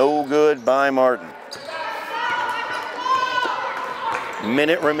is no good by Martin.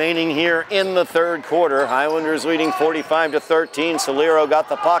 Minute remaining here in the third quarter. Highlanders leading 45-13. Solero got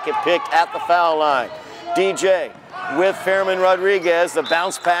the pocket picked at the foul line. DJ with Fairman Rodriguez. The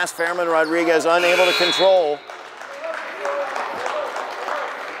bounce pass, Fairman Rodriguez unable to control.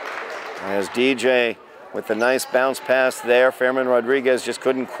 As DJ with the nice bounce pass there, Fairman Rodriguez just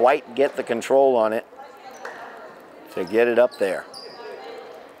couldn't quite get the control on it to get it up there.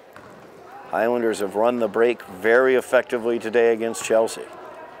 Highlanders have run the break very effectively today against Chelsea.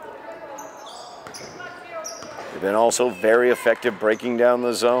 They've been also very effective breaking down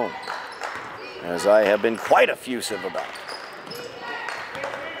the zone, as I have been quite effusive about.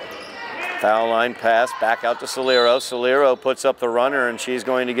 Foul line pass, back out to Solero. Solero puts up the runner, and she's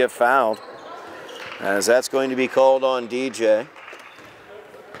going to get fouled, as that's going to be called on DJ.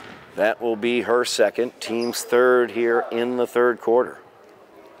 That will be her second, team's third here in the third quarter.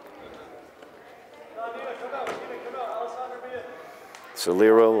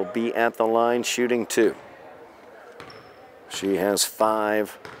 Solero will be at the line shooting 2. She has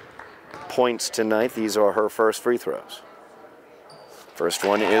 5 points tonight. These are her first free throws. First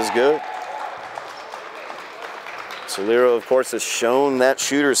one is good. Solero, of course, has shown that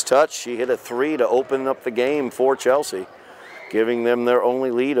shooter's touch. She hit a 3 to open up the game for Chelsea, giving them their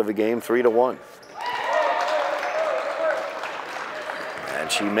only lead of the game, 3-1. And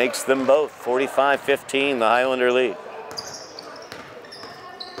she makes them both, 45-15, the Highlander lead.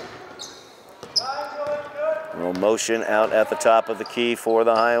 A little motion out at the top of the key for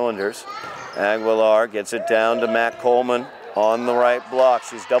the Highlanders. Aguilar gets it down to Matt Coleman on the right block.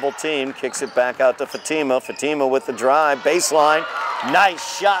 She's double teamed, kicks it back out to Fatima. Fatima with the drive, baseline.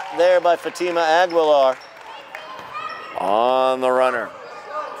 Nice shot there by Fatima Aguilar on the runner.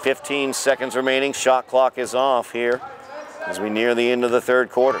 15 seconds remaining, shot clock is off here as we near the end of the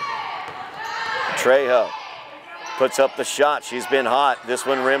third quarter. Trejo puts up the shot. She's been hot. This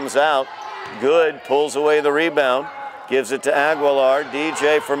one rims out. Good. Pulls away the rebound. Gives it to Aguilar.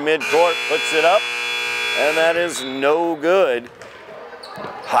 DJ from midcourt puts it up. And that is no good.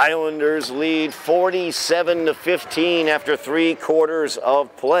 Highlanders lead 47-15 after 3 quarters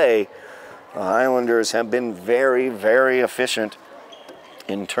of play. The Highlanders have been very, very efficient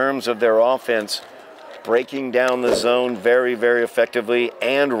in terms of their offense, breaking down the zone very, very effectively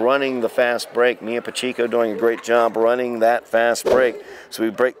and running the fast break. Mia Pacheco doing a great job running that fast break. So we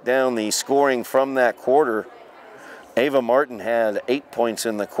break down the scoring from that quarter. Ava Martin had 8 points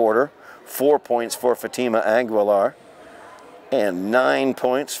in the quarter, 4 points for Fatima Aguilar, and 9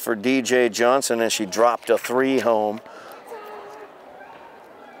 points for DJ Johnson as she dropped a 3 home.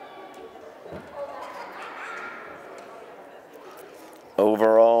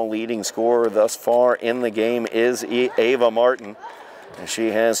 Overall leading scorer thus far in the game is Ava Martin, and she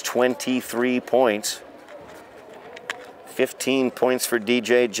has 23 points. 15 points for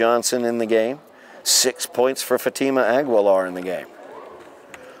DJ Johnson in the game. 6 points for Fatima Aguilar in the game.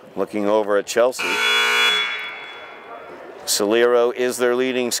 Looking over at Chelsea, Solero is their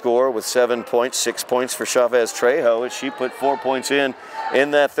leading scorer with 7 points, 6 points for Chavez Trejo as she put 4 points in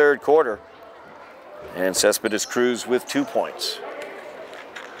that third quarter. And Cespedes Cruz with 2 points.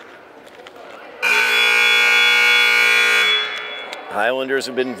 Highlanders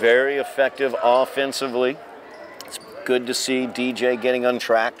have been very effective offensively. It's good to see DJ getting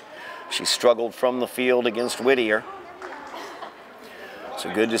untracked. She struggled from the field against Whittier. So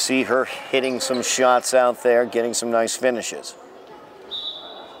good to see her hitting some shots out there, getting some nice finishes.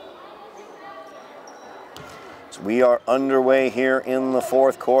 So we are underway here in the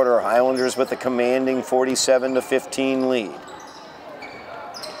fourth quarter. Highlanders with a commanding 47-15 lead.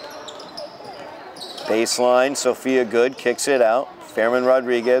 Baseline, Sophia Good kicks it out. Fairman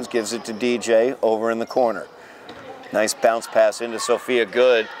Rodriguez gives it to DJ over in the corner. Nice bounce pass into Sophia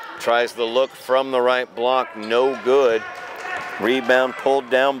Good. Tries the look from the right block, no good. Rebound pulled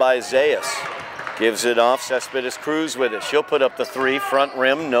down by Zayas. Gives it off, Cespedes Cruz with it. She'll put up the 3, front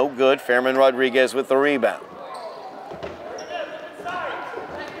rim, no good. Fairman Rodriguez with the rebound.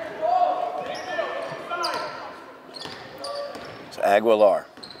 So Aguilar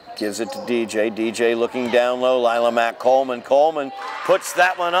gives it to DJ. DJ looking down low. Lila Mack Coleman. Coleman puts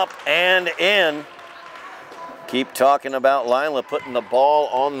that one up and in. Keep talking about Lila putting the ball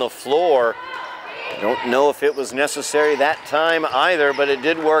on the floor. Don't know if it was necessary that time either, but it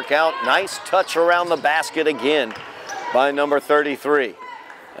did work out. Nice touch around the basket again by number 33.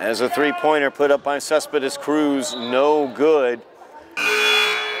 As a 3-pointer put up by Cespedes Cruz, no good.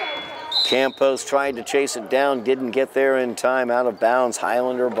 Campos tried to chase it down, didn't get there in time, out of bounds,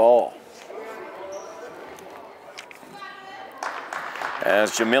 Highlander ball.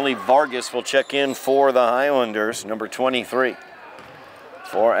 As Jamili Vargas will check in for the Highlanders, number 23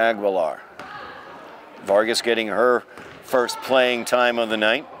 for Aguilar. Vargas getting her first playing time of the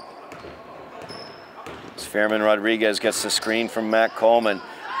night. As Fairman Rodriguez gets the screen from Matt Coleman.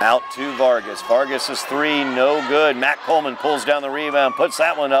 Out to Vargas. Vargas' 3, no good. Matt Coleman pulls down the rebound, puts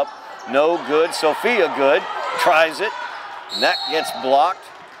that one up. No good. Sophia Good tries it. And that gets blocked.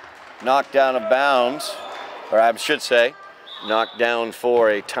 Knocked out of bounds. Or I should say, knocked down for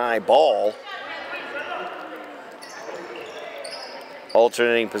a tie ball.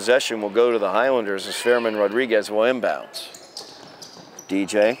 Alternating possession will go to the Highlanders as Fairman Rodriguez will inbounds.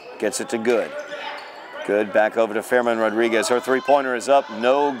 DJ gets it to Good. Good back over to Fairman Rodriguez. Her 3-pointer is up.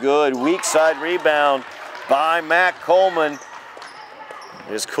 No good. Weak side rebound by Matt Coleman.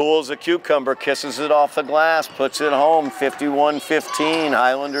 As cool as a cucumber, kisses it off the glass, puts it home, 51-15,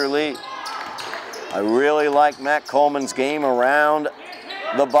 Highlander lead. I really like Matt Coleman's game around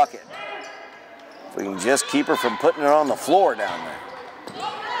the bucket. If we can just keep her from putting it on the floor down there.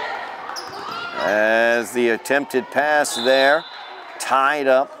 As the attempted pass there, tied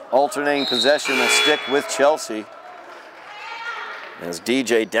up, alternating possession will stick with Chelsea. As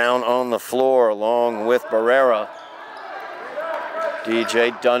DJ down on the floor along with Barrera.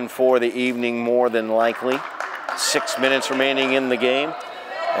 DJ done for the evening more than likely. 6 minutes remaining in the game.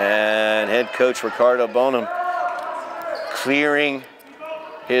 And head coach Ricardo Bonham clearing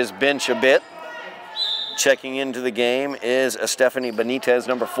his bench a bit. Checking into the game is Stephanie Benitez,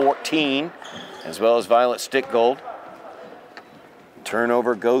 number 14, as well as Violet Stickgold.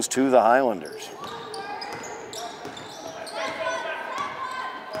 Turnover goes to the Highlanders.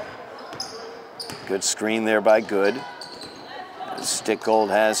 Good screen there by Good. Stickgold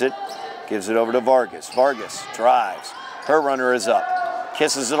has it, gives it over to Vargas. Vargas drives. Her runner is up.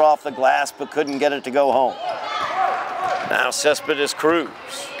 Kisses it off the glass, but couldn't get it to go home. Now Cespedes Cruz.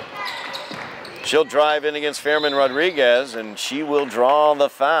 She'll drive in against Fairman Rodriguez, and she will draw the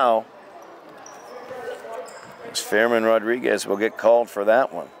foul. As Fairman Rodriguez will get called for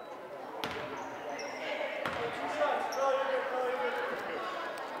that one.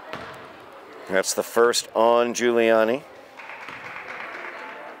 That's the first on Giuliani.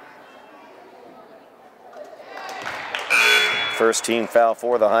 First team foul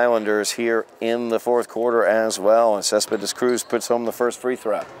for the Highlanders here in the fourth quarter as well. And Cespedes Cruz puts home the first free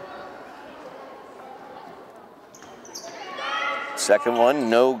throw. Second one,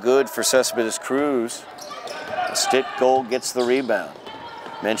 no good for Cespedes Cruz. Stitt-Gold gets the rebound.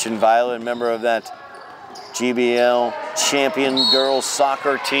 Mentioned Violet, a member of that GBL champion girls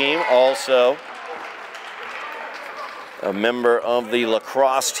soccer team, also a member of the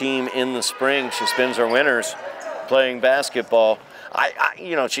lacrosse team in the spring. She spends her winters playing basketball.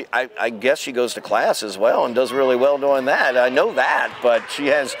 I guess she goes to class as well and does really well doing that. I know that, but she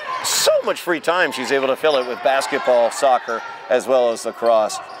has so much free time. She's able to fill it with basketball, soccer, as well as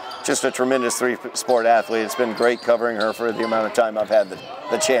lacrosse. Just a tremendous three-sport athlete. It's been great covering her for the amount of time I've had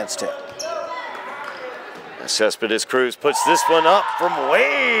the chance to. Cespedes Cruz puts this one up from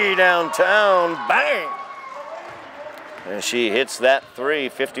way downtown. Bang! And she hits that three.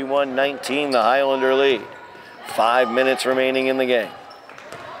 51-19, the Highlander lead. 5 minutes remaining in the game.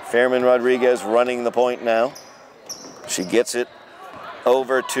 Fairman Rodriguez running the point now. She gets it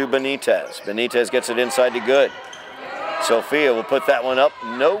over to Benitez. Benitez gets it inside to Good. Sophia will put that one up.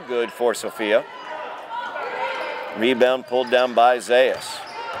 No good for Sophia. Rebound pulled down by Zayas.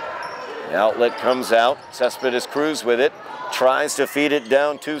 The outlet comes out. Cespedes Cruz with it. Tries to feed it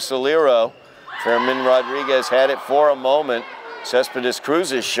down to Solero. Fairman Rodriguez had it for a moment. Cespedes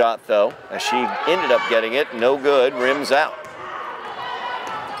Cruz's shot, though, as she ended up getting it. No good. Rims out.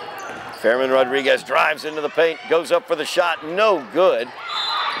 Fairman Rodriguez drives into the paint. Goes up for the shot. No good.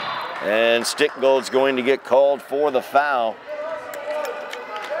 And Stitt-Gold's going to get called for the foul.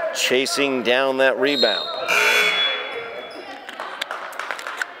 Chasing down that rebound.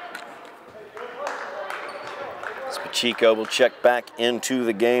 Pacheco will check back into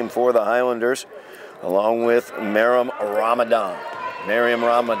the game for the Highlanders, along with Mariam Ramadan,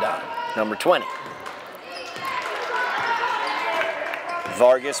 number 20.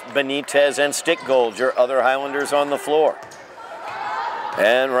 Vargas, Benitez, and Stitt-Gold, your other Highlanders on the floor.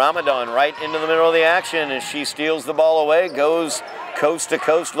 And Ramadan right into the middle of the action as she steals the ball away, goes coast to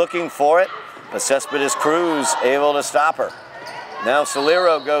coast looking for it. But Cespedes Cruz able to stop her. Now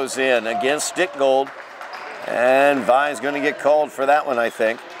Solero goes in against Stitt-Gold. And Vi's going to get called for that one, I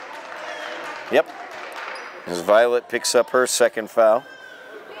think. Yep. As Violet picks up her second foul.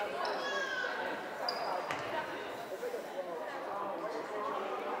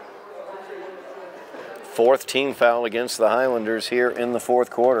 Fourth team foul against the Highlanders here in the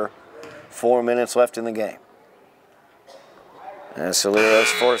fourth quarter. 4 minutes left in the game. And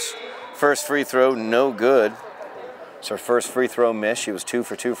Solero's first free throw, no good. It's her first free throw miss. She was 2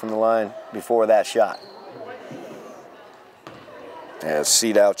 for 2 from the line before that shot. As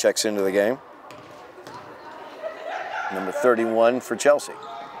Seedow checks into the game. Number 31 for Chelsea.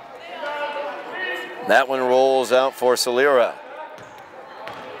 That one rolls out for Solero.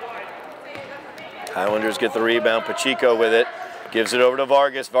 Highlanders get the rebound. Pacheco with it. Gives it over to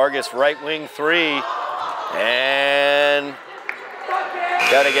Vargas. Vargas right wing three. And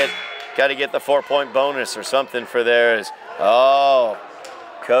gotta get the 4-point bonus or something for theirs. Oh,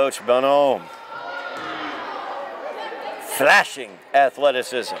 Coach Bonhomme. Flashing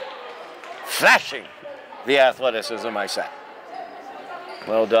athleticism. Flashing the athleticism, I say.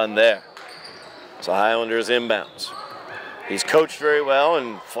 Well done there. So Highlanders inbounds. He's coached very well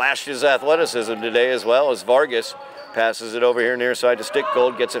and flashed his athleticism today as well as Vargas passes it over here near side to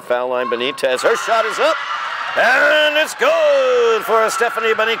Stitt-Gold, gets it foul line Benitez. Her shot is up, and it's good for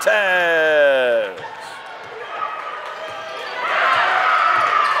Stephanie Benitez.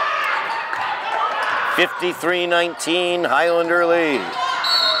 (53-19) Highlander lead.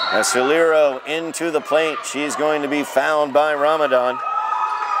 As Solero into the paint, she's going to be fouled by Ramadan.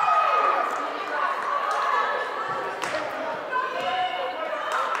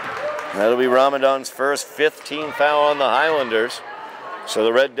 That'll be Ramadan's first 5th team foul on the Highlanders. So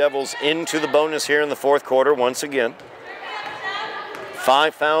the Red Devils into the bonus here in the fourth quarter once again.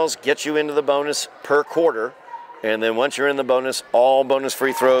 5 fouls get you into the bonus per quarter. And then once you're in the bonus, all bonus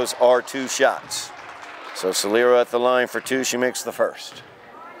free throws are 2 shots. So Solero at the line for 2, she makes the first.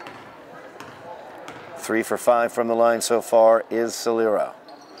 3 for 5 from the line so far is Solero.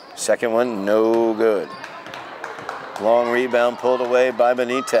 Second one, no good. Long rebound pulled away by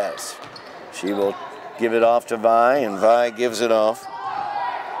Benitez. She will give it off to Vi, and Vi gives it off.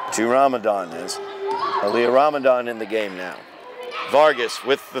 to Ramadan is. Aaliyah Ramadan in the game now. Vargas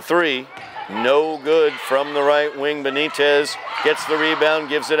with the three. No good from the right wing. Benitez gets the rebound,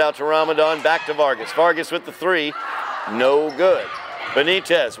 gives it out to Ramadan, back to Vargas. Vargas with the three. No good.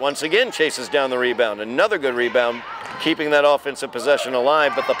 Benitez once again chases down the rebound. Another good rebound, keeping that offensive possession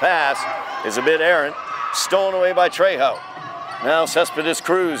alive, but the pass is a bit errant. Stolen away by Trejo. Now Cespedes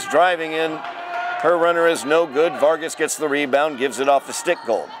Cruz driving in. Her runner is no good. Vargas gets the rebound, gives it off the stick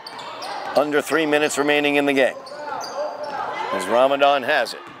goal. Under 3 minutes remaining in the game. As Ramadan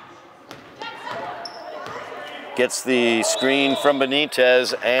has it. Gets the screen from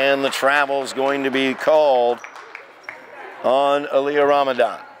Benitez, and the travel is going to be called on Aaliyah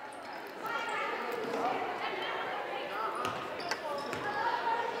Ramadan.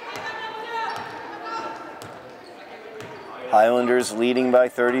 Highlanders leading by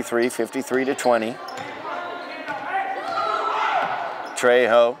 33, 53-20.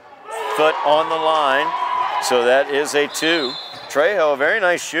 Trejo, foot on the line, so that is a 2. Trejo, a very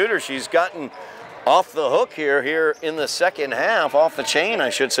nice shooter. She's gotten off the hook here in the second half, off the chain, I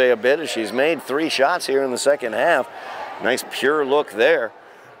should say, a bit, as she's made 3 shots here in the second half. Nice pure look there,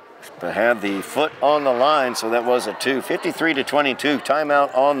 but had the foot on the line, so that was a 2. 53-22,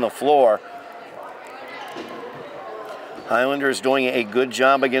 timeout on the floor. Highlanders doing a good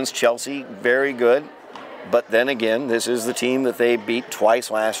job against Chelsea, very good. But then again, this is the team that they beat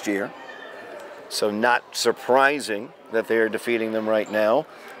twice last year. So not surprising that they are defeating them right now.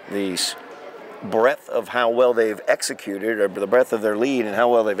 The breadth of how well they've executed, or the breadth of their lead and how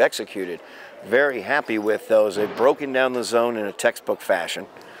well they've executed, very happy with those. They've broken down the zone in a textbook fashion.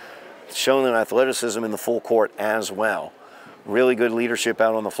 Shown their athleticism in the full court as well. Really good leadership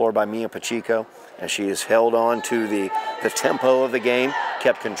out on the floor by Mia Pacheco, as she has held on to the tempo of the game,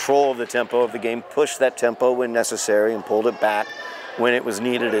 kept control of the tempo of the game, pushed that tempo when necessary, and pulled it back when it was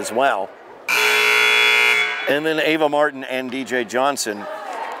needed as well. And then Ava Martin and DJ Johnson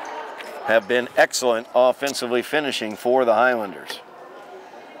have been excellent offensively finishing for the Highlanders.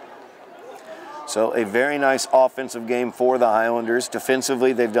 So a very nice offensive game for the Highlanders.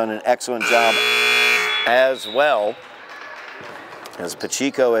 Defensively, they've done an excellent job as well, as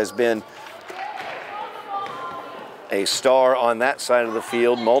Pacheco has been a star on that side of the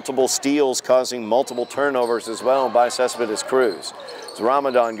field. Multiple steals causing multiple turnovers as well by Cespedes Cruz. So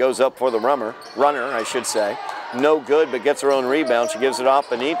Ramadan goes up for the runner, I should say. No good, but gets her own rebound. She gives it off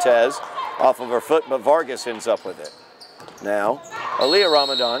Benitez, off of her foot, but Vargas ends up with it. Now, Aaliyah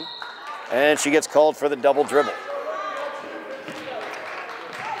Ramadan, and she gets called for the double dribble.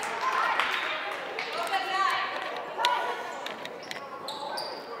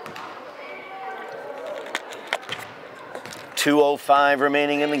 .205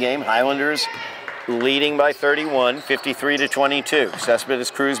 remaining in the game. Highlanders leading by 31, 53-22. Cespedes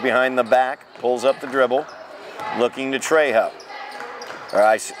Cruz behind the back, pulls up the dribble, looking to Trejo. Or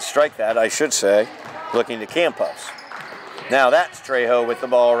I should say, looking to Campos. Now that's Trejo with the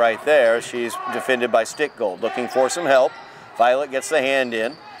ball right there. She's defended by Stickgold, looking for some help. Violet gets the hand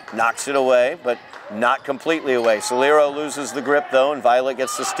in, knocks it away, but not completely away. Solero loses the grip though, and Violet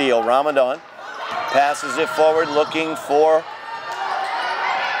gets the steal. Ramadan passes it forward, looking for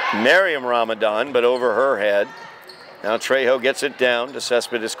Miriam Ramadan, but over her head. Now Trejo gets it down to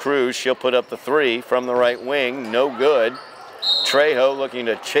Cespedes Cruz. She'll put up the 3 from the right wing. No good. Trejo looking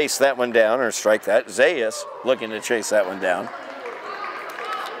to chase that one down, or strike that. Zayas looking to chase that one down.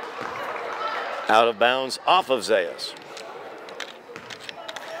 Out of bounds off of Zayas.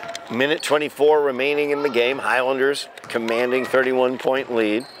 Minute 24 remaining in the game. Highlanders commanding 31-point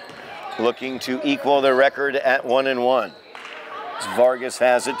lead, looking to equal their record at 1-1. Vargas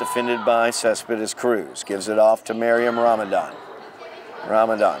has it, defended by Cespedes Cruz. Gives it off to Miriam Ramadan.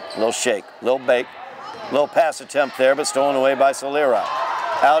 Ramadan, little shake, little bake, little pass attempt there, but stolen away by Solera.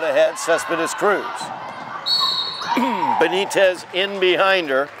 Out ahead, Cespedes Cruz. Benitez in behind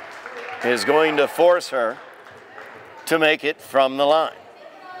her is going to force her to make it from the line.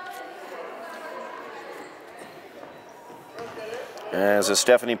 As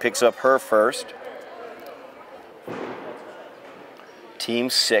Stephanie picks up her first. Team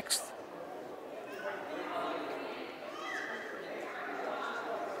 6th.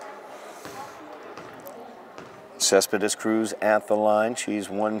 Cespedes Cruz at the line. She's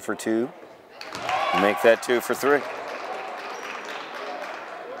 1 for 2. Make that 2 for 3.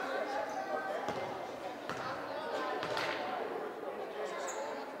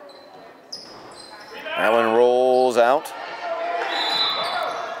 Allen rolls out.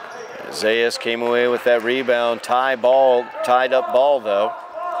 Zayas came away with that rebound. Tied up ball though.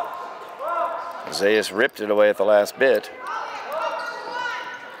 Zayas ripped it away at the last bit.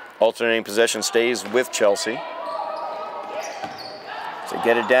 Alternating possession stays with Chelsea. To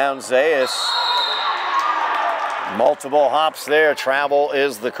get it down, Zayas. Multiple hops there. Travel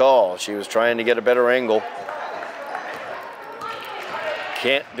is the call. She was trying to get a better angle.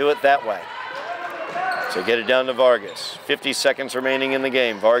 Can't do it that way. So get it down to Vargas. 50 seconds remaining in the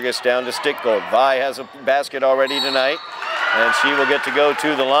game. Vargas down to Stickgold. Vi has a basket already tonight, and she will get to go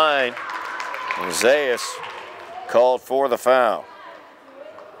to the line. And Zayas called for the foul.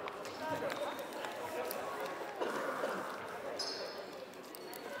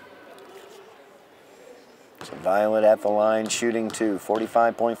 So Violet at the line, shooting 2.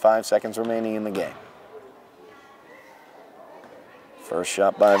 45.5 seconds remaining in the game. First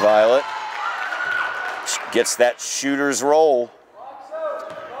shot by Violet. Gets that shooter's roll.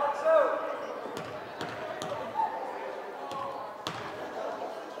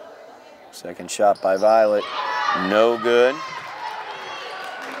 Second shot by Violet. No good.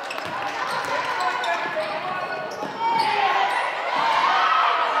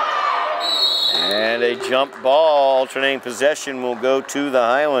 And a jump ball. Alternating possession will go to the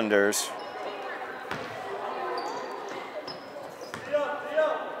Highlanders.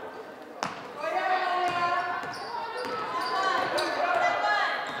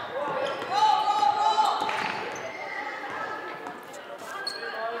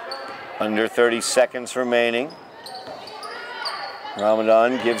 Under 30 seconds remaining.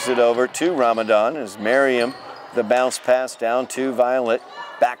 Ramadan gives it over to Ramadan as Merriam, the bounce pass down to Violet.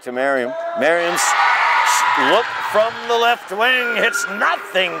 Back to Merriam. Merriam's look from the left wing hits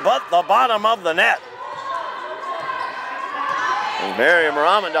nothing but the bottom of the net. And Merriam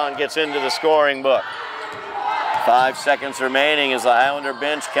Ramadan gets into the scoring book. 5 seconds remaining as the Highlander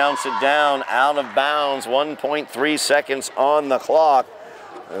bench counts it down out of bounds. 1.3 seconds on the clock,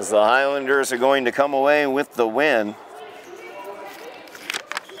 as the Highlanders are going to come away with the win.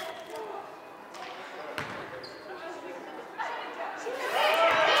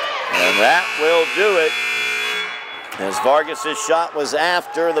 And that will do it, as Vargas's shot was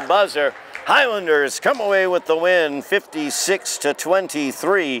after the buzzer. Highlanders come away with the win,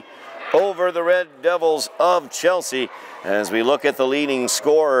 56-23 over the Red Devils of Chelsea. As we look at the leading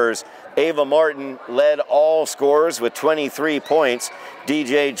scorers, Ava Martin led all scorers with 23 points.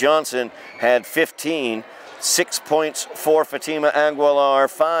 DJ Johnson had 15. 6 points for Fatima Aguilar,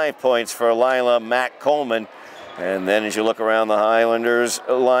 5 points for Lila Mack Coleman. And then as you look around the Highlanders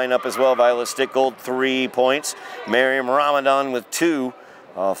lineup as well, Violet Stickgold, 3 points. Miriam Ramadan with 2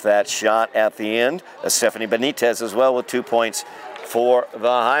 off that shot at the end. Stephanie Benitez as well with 2 points for the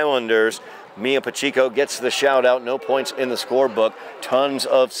Highlanders. Mia Pacheco gets the shout out, no points in the scorebook. Tons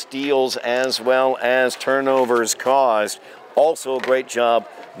of steals as well as turnovers caused. Also a great job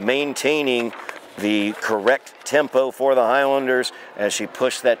maintaining the correct tempo for the Highlanders as she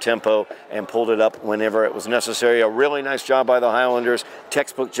pushed that tempo and pulled it up whenever it was necessary. A really nice job by the Highlanders.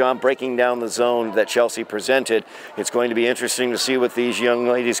 Textbook job breaking down the zone that Chelsea presented. It's going to be interesting to see what these young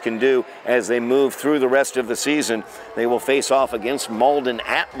ladies can do as they move through the rest of the season. They will face off against Malden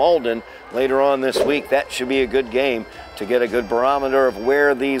at Malden later on this week. That should be a good game to get a good barometer of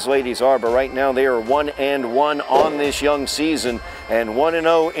where these ladies are. But right now they are 1-1 on this young season and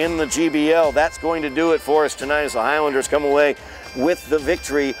 1-0 in the GBL. That's going to do it for us tonight as the Highlanders come away with the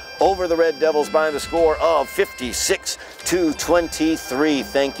victory over the Red Devils by the score of 56-23.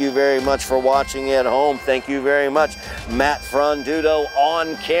 Thank you very much for watching at home. Thank you very much, Matt Frondudo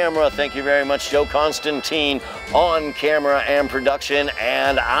on camera. Thank you very much, Joe Constantine on camera and production.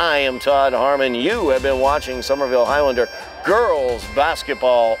 And I am Todd Harmon. You have been watching Somerville Highlander girls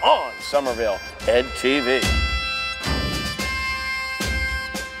basketball on Somerville Ed TV.